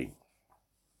Evergreen.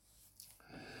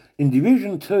 In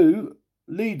Division 2,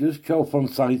 leaders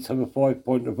Chalfont Saints have a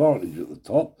 5-point advantage at the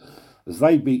top as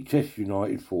they beat Chester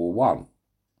United 4-1.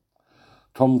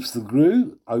 Tom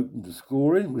Stegru opened the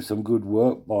scoring with some good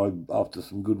work by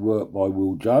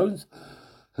Will Jones,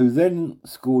 who then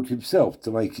scored himself to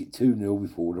make it 2-0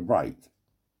 before the break.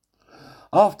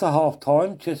 After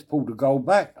half-time, Chess pulled a goal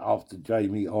back after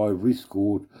Jamie Ivory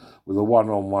scored with a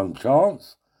one-on-one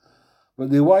chance. But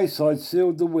the away side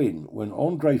sealed the win when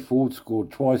Andre Ford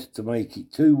scored twice to make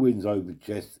it 2 wins over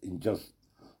Chess in just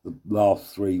the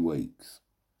last 3 weeks.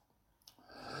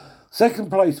 Second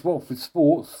place Watford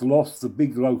Sports lost the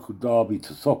big local derby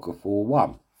to Soccer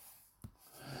 4-1.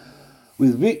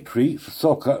 With victory for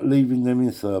Soccer leaving them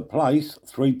in third place,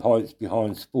 3 points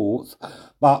behind Sports,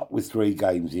 but with 3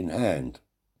 games in hand.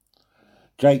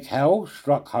 Jake Howell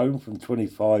struck home from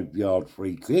 25-yard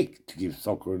free kick to give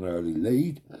Soccer an early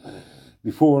lead,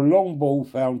 before a long ball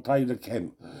found Taylor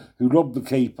Kemp, who lobbed the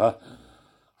keeper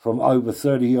from over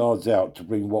 30 yards out to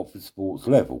bring Watford Sports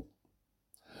level.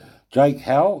 Jake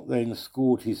Howell then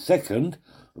scored his second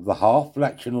of the half,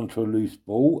 latching onto a loose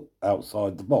ball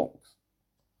outside the box.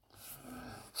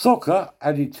 Soccer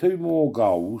added 2 more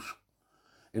goals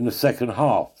in the second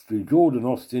half through Jordan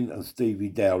Austin and Stevie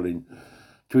Dowling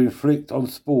to inflict on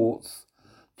Sports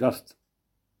just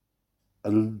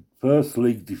a first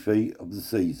league defeat of the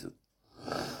season.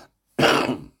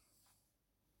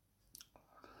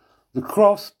 The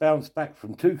Cross bounced back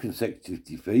from 2 consecutive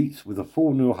defeats with a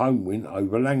 4-0 home win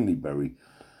over Langleybury,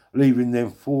 leaving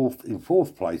them in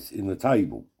fourth place in the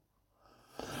table.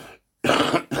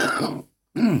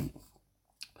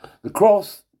 The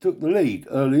Cross took the lead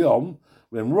early on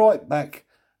when right back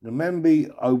Namambi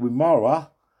Owimara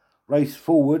raced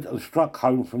forward and struck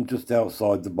home from just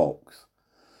outside the box.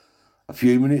 A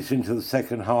few minutes into the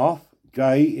second half,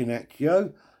 Jay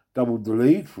Inaccio doubled the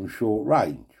lead from short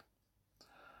range.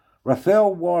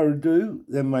 Rafael Wairadu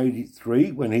then made it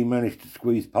 3 when he managed to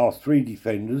squeeze past 3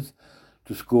 defenders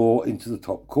to score into the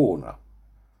top corner.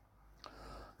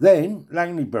 Then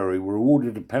Langleybury were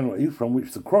awarded a penalty from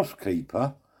which the Cross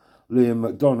keeper, Liam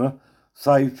McDonough,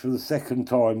 saved for the second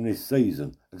time this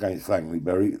season against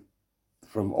Langleybury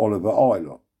from Oliver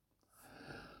Island.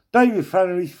 David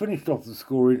Flannery finished off the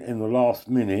scoring in the last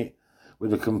minute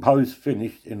with a composed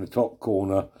finish in the top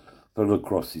corner for the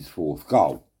Cross's 4th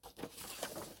goal.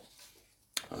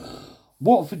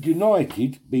 Watford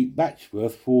United beat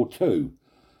Batchworth 4-2,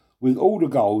 with all the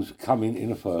goals coming in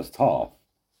the first half.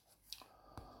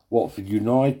 Watford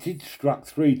United struck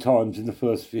 3 times in the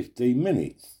first 15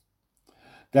 minutes.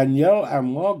 Danielle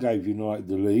Anwar gave United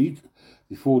the lead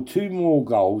before 2 more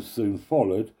goals soon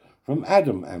followed from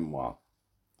Adam Anwar.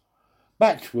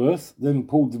 Batchworth then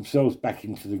pulled themselves back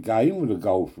into the game with a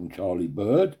goal from Charlie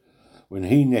Bird when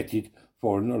he netted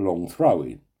following a long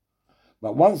throw-in.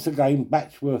 But once again,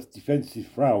 Batchworth's defensive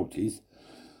frailties,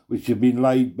 which have been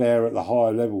laid bare at the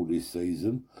higher level this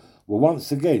season, were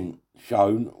once again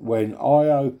shown when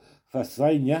Io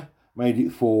Fasania made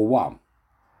it 4-1.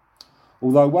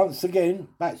 Although once again,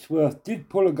 Batchworth did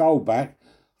pull a goal back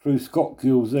through Scott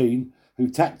Gilzine, who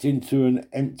tapped into an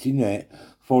empty net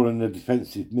following a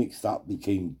defensive mix-up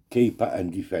between keeper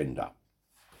and defender.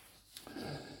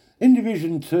 In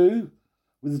Division 2,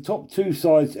 with the top 2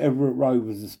 sides Everett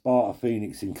Rovers and Sparta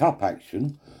Phoenix in cup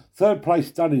action, third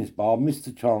place Dunningsbar missed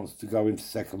a chance to go into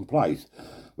second place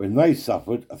when they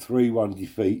suffered a 3-1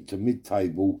 defeat to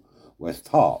mid-table West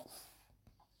Herts.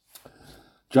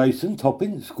 Jason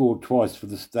Toppin scored twice for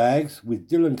the Stags, with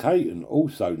Dylan Caton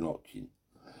also notching.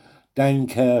 Dan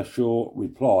Kershaw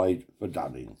replied for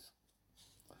Dunnings.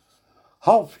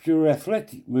 Hertfordshire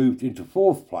Athletic moved into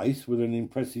 4th place with an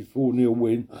impressive 4-0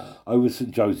 win over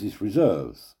St Joseph's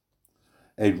Reserves.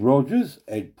 Ed Rogers,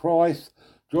 Ed Price,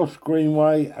 Josh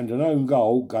Greenway and an own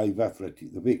goal gave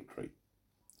Athletic the victory.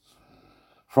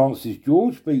 Francis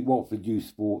George beat Watford Youth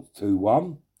Sports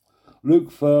 2-1.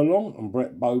 Luke Furlong and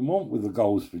Brett Beaumont with the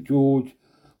goals for George,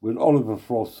 with Oliver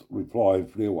Frost replying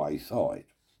for the away side.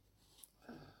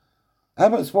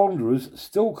 Abbott's Wanderers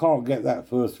still can't get that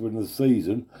first win of the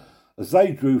season, as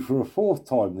they drew for a 4th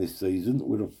time this season,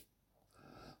 with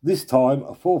this time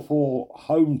a 4-4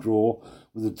 home draw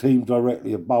with the team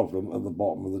directly above them at the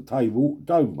bottom of the table,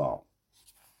 Donebar.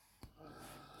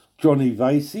 Johnny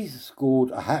Vasey scored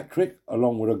a hat-trick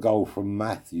along with a goal from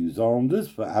Matthew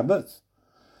Zanders for Abbots,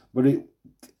 but it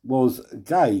was,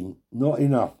 again, not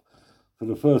enough for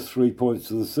the first 3 points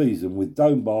of the season, with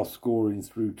Donebar scoring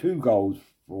through 2 goals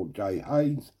for Jay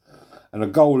Haynes and a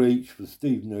goal each for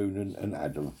Steve Noonan and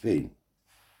Adam Finn.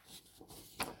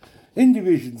 In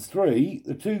Division 3,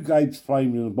 the 2 games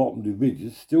playing in the bottom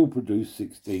divisions still produced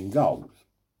 16 goals.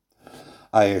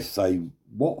 AFC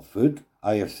Watford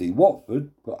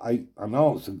put 8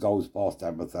 unanswered goals past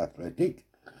Abbott Athletic.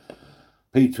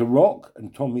 Peter Rock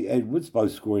and Tommy Edwards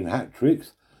both scoring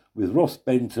hat-tricks, with Ross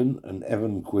Benton and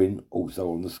Evan Quinn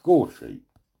also on the score sheet.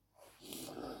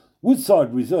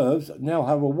 Woodside Reserves now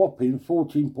have a whopping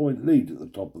 14-point lead at the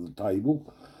top of the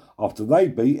table after they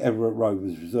beat Everett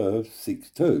Rovers Reserves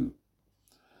 6-2.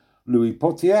 Louis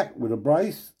Potiac with a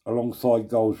brace, alongside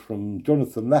goals from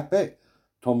Jonathan Lappett,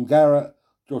 Tom Garrett,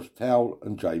 Josh Towell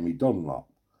and Jamie Donlop.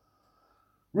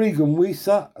 Regan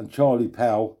Weiser and Charlie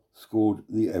Powell scored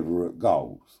the Everett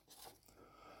goals.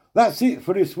 That's it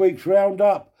for this week's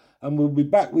roundup, and we'll be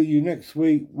back with you next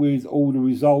week with all the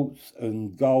results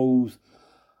and goals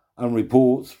and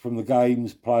reports from the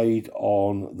games played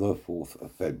on the 4th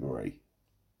of February.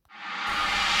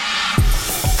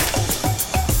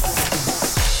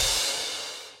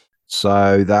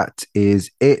 So that is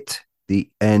it,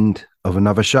 the end of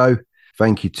another show.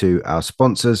 Thank you to our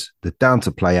sponsors, the Down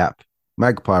to Play app,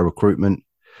 Magpie Recruitment,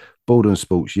 Borden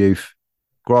Sports Youth,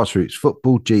 Grassroots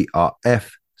Football,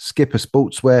 GRF, Skipper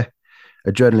Sportswear,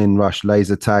 Adrenaline Rush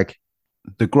Laser Tag,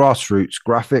 the Grassroots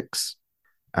Graphics,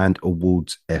 and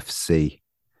Awards FC.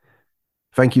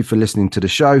 Thank you for listening to the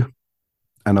show,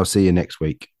 and I'll see you next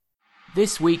week.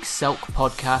 This week's Selk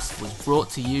podcast was brought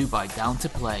to you by Down to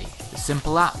Play, the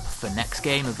simple app for next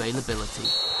game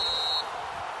availability.